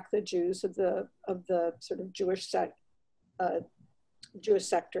attack the Jews of the sort of Jewish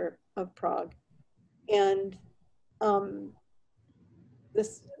sector of Prague. And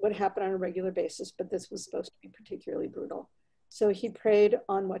this would happen on a regular basis, but this was supposed to be particularly brutal. So he prayed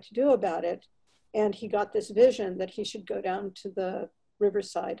on what to do about it. And he got this vision that he should go down to the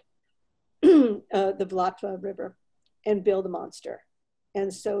riverside, the Vlatva River, and build a monster.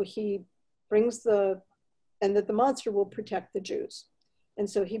 And so he brings and that the monster will protect the Jews. And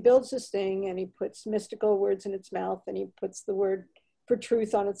so he builds this thing, and he puts mystical words in its mouth, and he puts the word for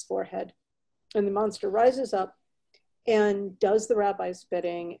truth on its forehead. And the monster rises up and does the rabbi's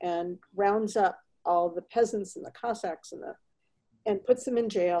bidding and rounds up all the peasants and the Cossacks and puts them in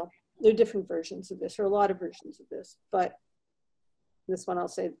jail. There are different versions of this, or a lot of versions of this, but this one I'll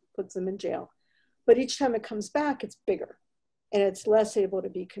say puts them in jail. But each time it comes back, it's bigger and it's less able to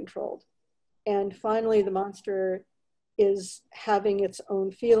be controlled. And finally, the monster is having its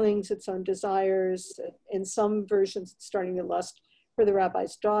own feelings, its own desires. In some versions, it's starting to lust for the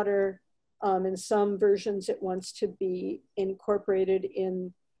rabbi's daughter. In some versions, it wants to be incorporated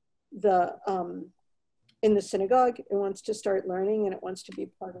in the synagogue. It wants to start learning, and it wants to be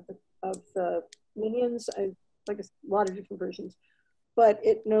part of the minions. Like a lot of different versions, but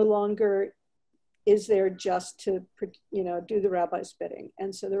it no longer is there just to, do the rabbi's bidding.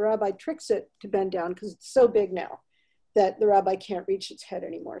 And so the rabbi tricks it to bend down, because it's so big now that the rabbi can't reach its head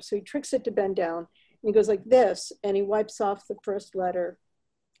anymore. So he tricks it to bend down, and he goes like this, and he wipes off the first letter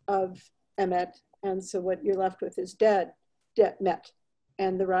of Emet. And so what you're left with is Met.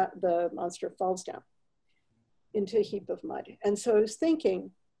 And the monster falls down into a heap of mud. And so I was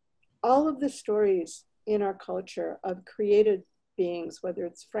thinking, all of the stories in our culture of created beings, whether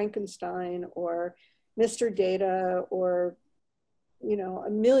it's Frankenstein or Mr. Data or, a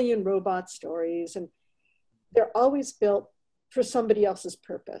million robot stories, and they're always built for somebody else's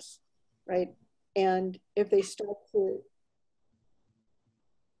purpose, right? And if they start to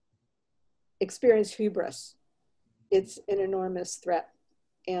experience hubris, it's an enormous threat.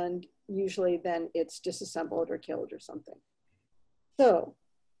 And usually then it's disassembled or killed or something. So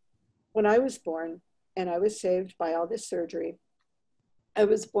when I was born and I was saved by all this surgery, I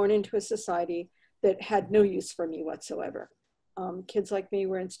was born into a society that had no use for me whatsoever. Kids like me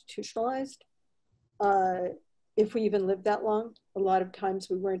were institutionalized. if we even lived that long. A lot of times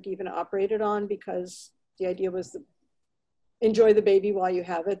we weren't even operated on because the idea was that enjoy the baby while you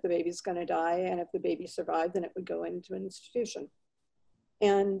have it. The baby's going to die. And if the baby survived, then it would go into an institution.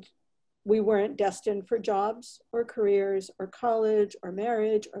 And we weren't destined for jobs or careers or college or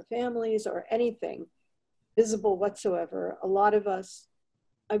marriage or families or anything visible whatsoever. A lot of us,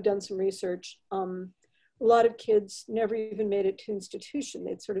 I've done some research, a lot of kids never even made it to institution.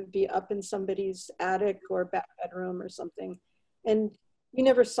 They'd sort of be up in somebody's attic or back bedroom or something. And you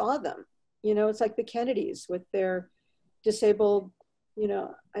never saw them. You know, it's like the Kennedys with their disabled, you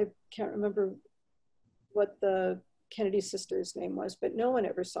know, I can't remember what the Kennedy sister's name was, but no one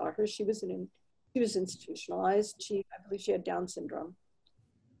ever saw her. She was institutionalized. I believe she had Down syndrome.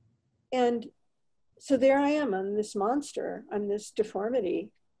 And so there I am, I'm this monster, I'm this deformity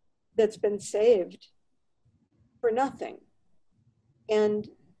that's been saved for nothing. And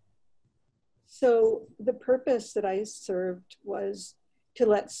so the purpose that I served was to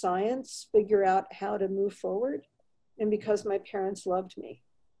let science figure out how to move forward, and because my parents loved me.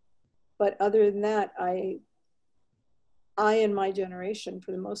 But other than that, I and my generation,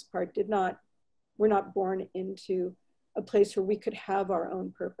 for the most part, were not born into a place where we could have our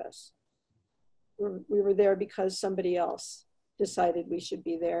own purpose. We were there because somebody else decided we should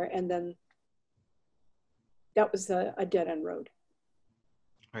be there, and then that was a dead end road.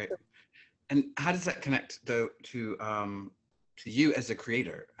 Right. And how does that connect though to you as a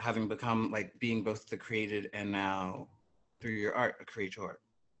creator, having become like being both the created and now through your art, a creator?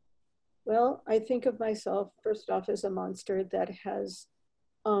 Well, I think of myself first off as a monster that has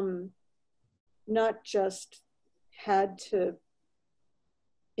not just had to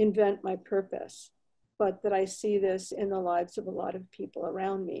invent my purpose, but that I see this in the lives of a lot of people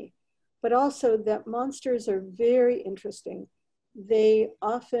around me. But also that monsters are very interesting. They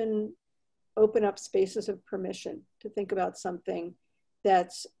often open up spaces of permission to think about something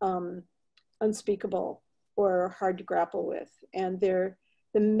that's unspeakable or hard to grapple with. And the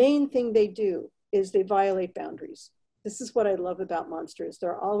main thing they do is they violate boundaries. This is what I love about monsters.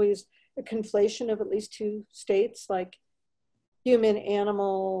 They're always a conflation of at least two states, like human,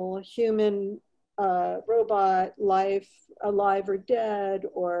 animal, human, robot, life, alive or dead,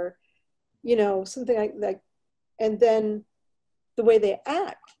 or, you know, something like that. And then the way they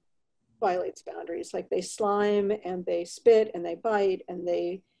act violates boundaries. Like they slime and they spit and they bite and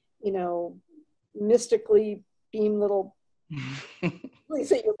they, you know, mystically beam little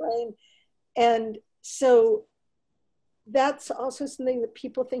police at your brain. And so that's also something that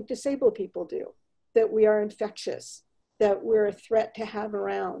people think disabled people do, that we are infectious, that we're a threat to have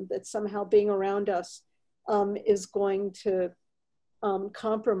around, that somehow being around us is going to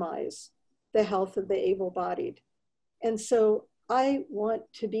compromise the health of the able-bodied. And so I want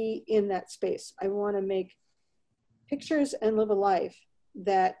to be in that space. I want to make pictures and live a life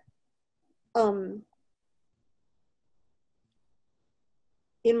that in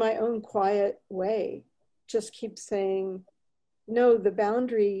my own quiet way, just keep saying, no, the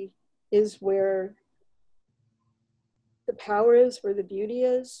boundary is where the power is, where the beauty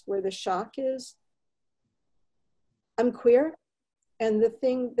is, where the shock is. I'm queer, and the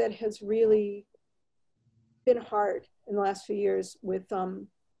thing that has really been hard in the last few years with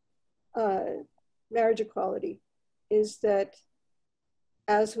marriage equality is that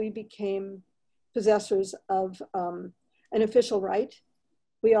as we became possessors of an official right,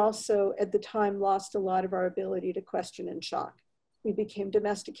 we also at the time lost a lot of our ability to question and shock. We became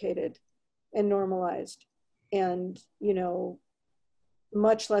domesticated and normalized and, you know,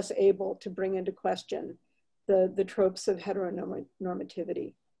 much less able to bring into question the tropes of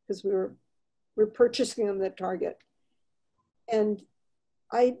heteronormativity, because we're purchasing them at Target. And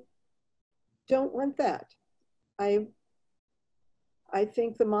I don't want that. I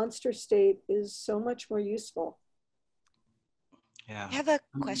think the monster state is so much more useful. Yeah. I have a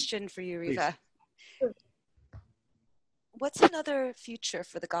question for you, Riva. Sure. What's another future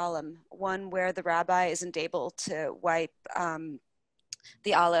for the Golem? One where the rabbi isn't able to wipe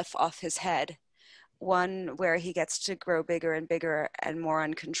the Aleph off his head? One where he gets to grow bigger and bigger and more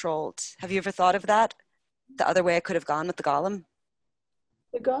uncontrolled? Have you ever thought of that? The other way it could have gone with the Golem?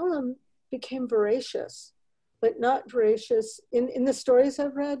 The Golem became voracious, but not voracious in the stories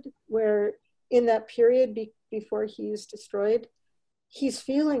I've read, where in that period before he's destroyed, he's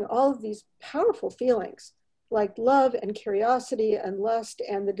feeling all of these powerful feelings like love and curiosity and lust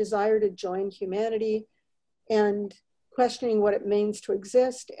and the desire to join humanity and questioning what it means to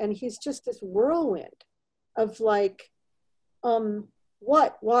exist. And he's just this whirlwind of like,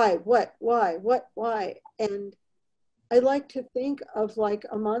 what, why, what, why, what, why? And I like to think of like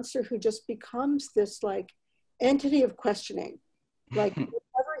a monster who just becomes this like entity of questioning. Like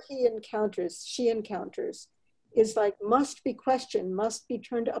whatever she encounters is like, must be questioned, must be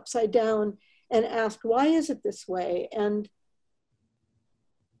turned upside down and asked, why is it this way? And,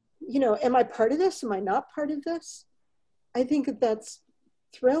 you know, am I part of this? Am I not part of this? I think that that's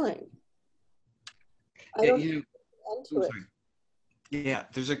thrilling. I don't into it. Yeah,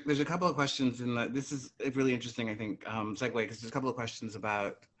 there's a couple of questions in that. This is really interesting, I think, segue, because there's a couple of questions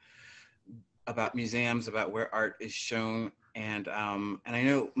about museums, about where art is shown, and I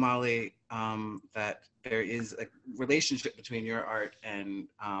know, Molly, that there is a relationship between your art and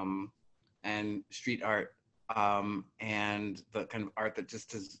street art, and the kind of art that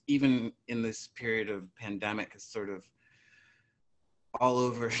just is, even in this period of pandemic, is sort of all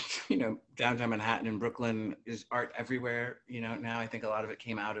over, you know, downtown Manhattan and Brooklyn, is art everywhere, you know, now. I think a lot of it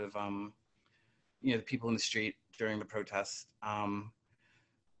came out of, you know, the people in the street during the protests.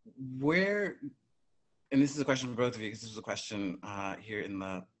 Where, and this is a question for both of you, because this is a question here in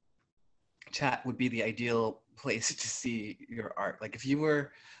the chat, would be the ideal place to see your art? Like, if you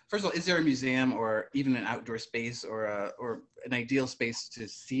were, first of all, is there a museum or even an outdoor space or an ideal space to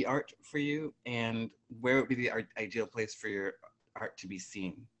see art for you? And where would be the ideal place for your art to be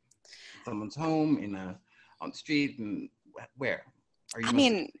seen? Someone's home, on the street, and where are you? I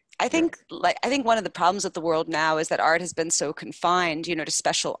mean, I think one of the problems with the world now is that art has been so confined, you know, to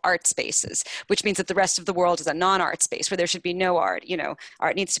special art spaces, which means that the rest of the world is a non-art space where there should be no art. You know,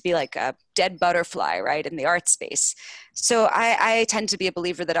 art needs to be like a dead butterfly, right, in the art space. So I tend to be a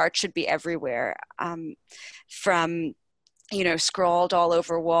believer that art should be everywhere, from, you know, scrawled all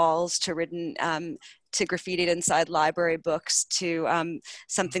over walls to written, to graffitied inside library books, to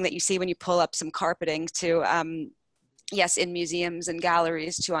something that you see when you pull up some carpeting, to yes, in museums and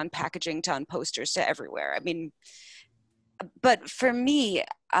galleries, to on packaging, to on posters, to everywhere. I mean, but for me,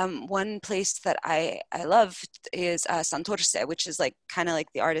 one place that I love is Santurce, which is like kind of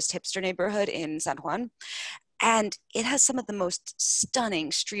like the artist hipster neighborhood in San Juan. And it has some of the most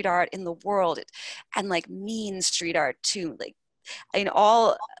stunning street art in the world, and like mean street art too. Like, I mean,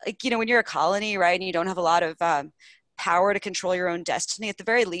 all, like, you know, when you're a colony, right, and you don't have a lot of power to control your own destiny, at the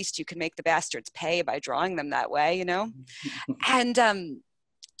very least you can make the bastards pay by drawing them that way, you know. And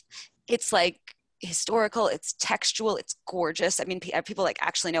it's like historical, it's textual, it's gorgeous. I mean, people like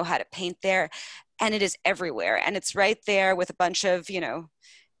actually know how to paint there, and it is everywhere, and it's right there with a bunch of, you know,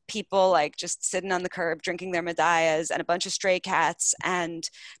 people like just sitting on the curb drinking their medallas, and a bunch of stray cats, and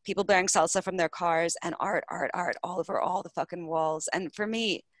people bearing salsa from their cars, and art all over all the fucking walls. And for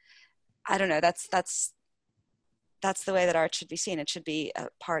me, I don't know, that's the way that art should be seen. It should be a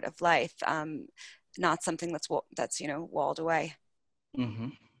part of life, not something that's you know, walled away. Mm-hmm.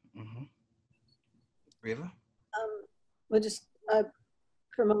 Mm-hmm. Riva? Well, just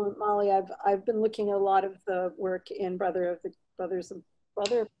for a moment, Molly, I've been looking at a lot of the work in Brothers of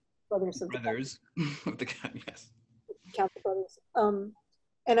the Yes. Catholic Brothers.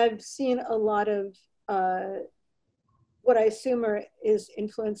 And I've seen a lot of what I assume is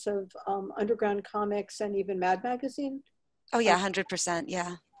influence of underground comics and even Mad Magazine. Oh yeah, 100%,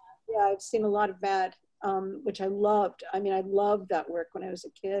 yeah. Yeah, I've seen a lot of Mad, which I loved. I mean, I loved that work when I was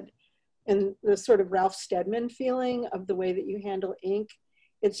a kid. And the sort of Ralph Steadman feeling of the way that you handle ink,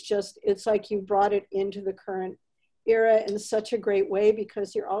 it's like you brought it into the current era in such a great way,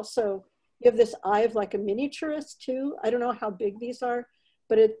 because you have this eye of like a miniaturist too. I don't know how big these are,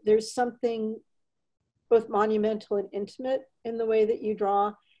 but there's something both monumental and intimate in the way that you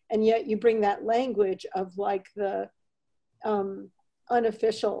draw, and yet you bring that language of like the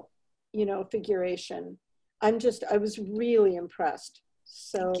unofficial, you know, figuration. I was really impressed.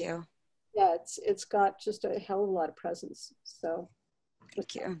 So thank you. Yeah, it's got just a hell of a lot of presence. So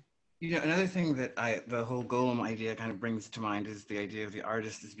thank you. You know, another thing that the whole Golem idea kind of brings to mind is the idea of the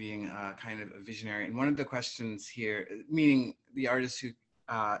artist as being kind of a visionary. And one of the questions here, meaning the artist who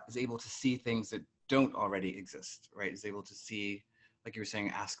is able to see things that don't already exist, right? Is able to see, like you were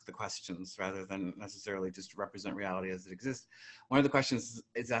saying, ask the questions rather than necessarily just represent reality as it exists. One of the questions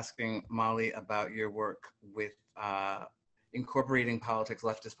is asking Molly about your work with incorporating politics,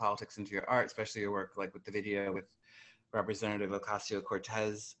 leftist politics, into your art, especially your work like with the video with Representative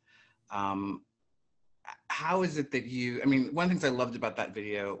Ocasio-Cortez. How is it that I mean, one of the things I loved about that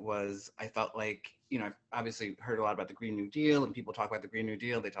video was I felt like, you know, I've obviously heard a lot about the Green New Deal, and people talk about the Green New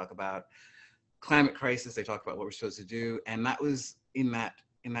Deal, they talk about climate crisis, they talk about what we're supposed to do. And that was in that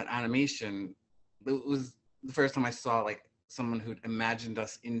animation, it was the first time I saw like someone who'd imagined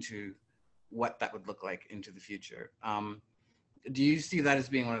us into what that would look like into the future. Do you see that as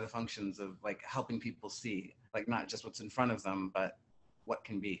being one of the functions of like helping people see, like not just what's in front of them, but what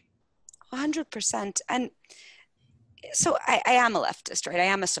can be? 100%. And so I am a leftist, right? I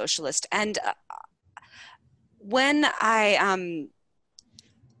am a socialist. And when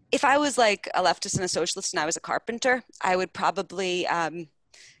if I was like a leftist and a socialist and I was a carpenter, I would probably, I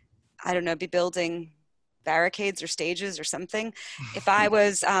don't know, be building barricades or stages or something. If I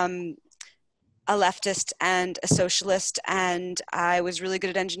was a leftist and a socialist and I was really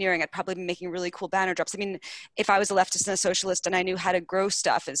good at engineering, I'd probably be making really cool banner drops. I mean, if I was a leftist and a socialist and I knew how to grow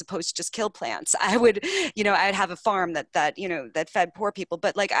stuff as opposed to just kill plants, I would, I'd have a farm that fed poor people.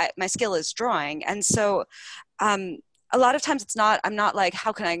 But like my skill is drawing. And so a lot of times I'm not like,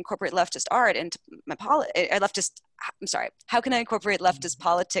 how can I incorporate leftist art into my how can I incorporate leftist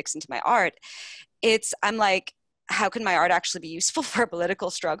politics into my art? I'm like, how can my art actually be useful for a political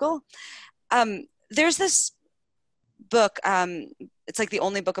struggle? There's this book, it's like the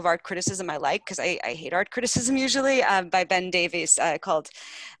only book of art criticism I like, because I hate art criticism usually, by Ben Davies, called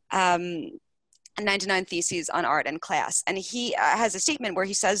 99 Theses on Art and Class. And he has a statement where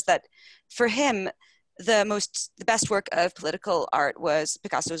he says that for him, the best work of political art was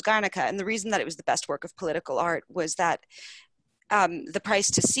Picasso's Guernica. And the reason that it was the best work of political art was that the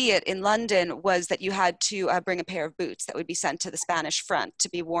price to see it in London was that you had to bring a pair of boots that would be sent to the Spanish front to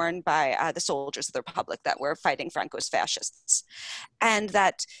be worn by the soldiers of the Republic that were fighting Franco's fascists. And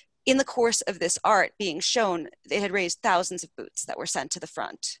that in the course of this art being shown, it had raised thousands of boots that were sent to the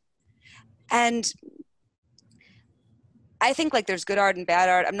front. And I think like there's good art and bad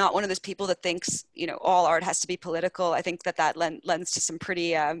art. I'm not one of those people that thinks, all art has to be political. I think that lends to some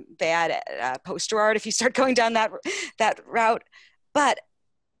pretty bad poster art if you start going down that route. But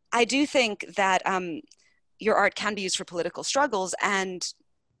I do think that your art can be used for political struggles, and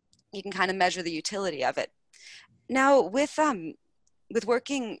you can kind of measure the utility of it. Now with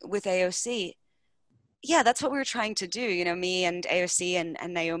working with AOC, yeah, that's what we were trying to do. Me and AOC and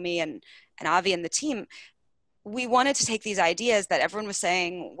Naomi and Avi and the team. We wanted to take these ideas that everyone was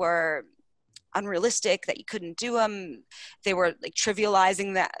saying were unrealistic, that you couldn't do them. They were like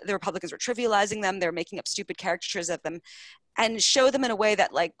trivializing that. The Republicans were trivializing them. They were making up stupid caricatures of them, and show them in a way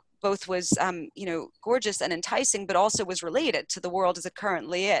that like both was, gorgeous and enticing, but also was related to the world as it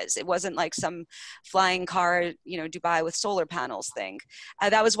currently is. It wasn't like some flying car, Dubai with solar panels thing.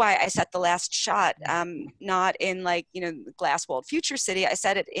 That was why I set the last shot, not in like, glass-walled future city. I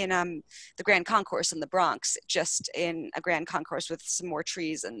set it in the Grand Concourse in the Bronx, just in a Grand Concourse with some more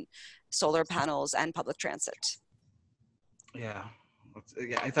trees and solar panels and public transit. Yeah,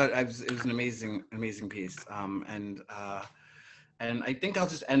 I thought it was an amazing piece. And I think I'll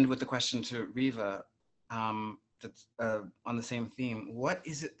just end with the question to Riva, that's on the same theme. What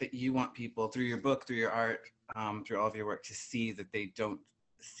is it that you want people, through your book, through your art, through all of your work, to see that they don't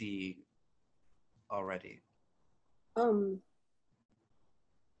see already?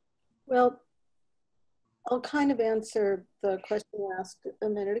 Well, I'll kind of answer the question you asked a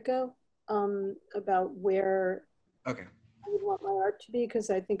minute ago about where I would want my art to be, because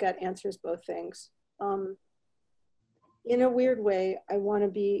I think that answers both things. In a weird way, I want to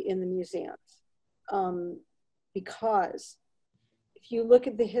be in the museums, because if you look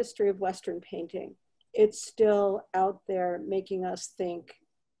at the history of Western painting, it's still out there making us think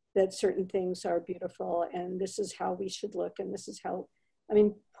that certain things are beautiful and this is how we should look, and this is how,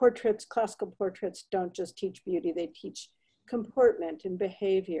 portraits, classical portraits don't just teach beauty, they teach comportment and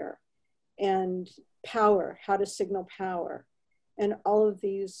behavior and power, how to signal power, and all of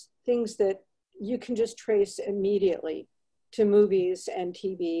these things that you can just trace immediately to movies and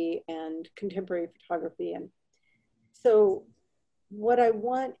TV and contemporary photography. And so what I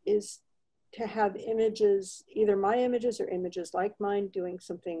want is to have images, either my images or images like mine doing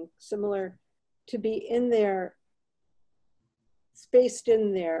something similar, to be in there, spaced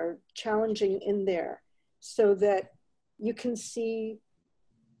in there, challenging in there, so that you can see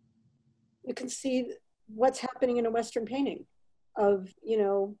what's happening in a Western painting of,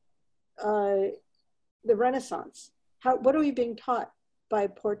 the Renaissance. What are we being taught by a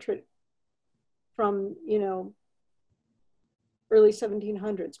portrait from, early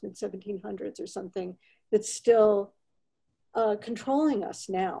 1700s, mid 1700s or something, that's still controlling us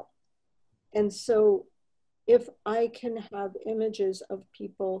now? And so if I can have images of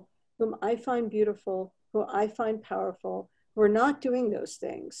people whom I find beautiful, who I find powerful, who are not doing those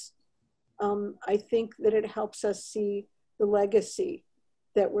things, I think that it helps us see the legacy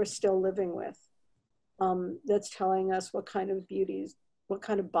that we're still living with, that's telling us what kind of beauties, what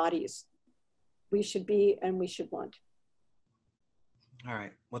kind of bodies we should be and we should want. All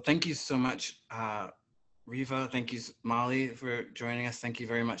right. Well, thank you so much, Riva. Thank you, Molly, for joining us. Thank you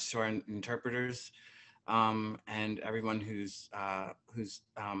very much to our interpreters. and everyone who's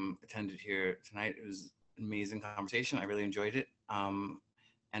attended here tonight. It was an amazing conversation. I really enjoyed it. And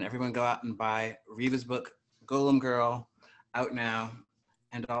everyone go out and buy Riva's book, Golem Girl, out now.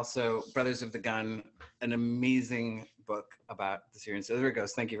 And also Brothers of the Gun, an amazing book about the Syrian Civil War. There it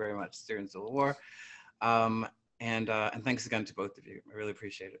goes. Thank you very much, Syrian Civil War. And thanks again to both of you. I really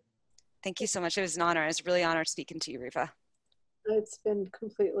appreciate it. Thank you so much. It was an honor. I was really honored speaking to you, Riva. It's been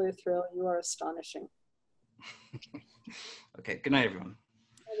completely a thrill. You are astonishing. Okay, good night, everyone.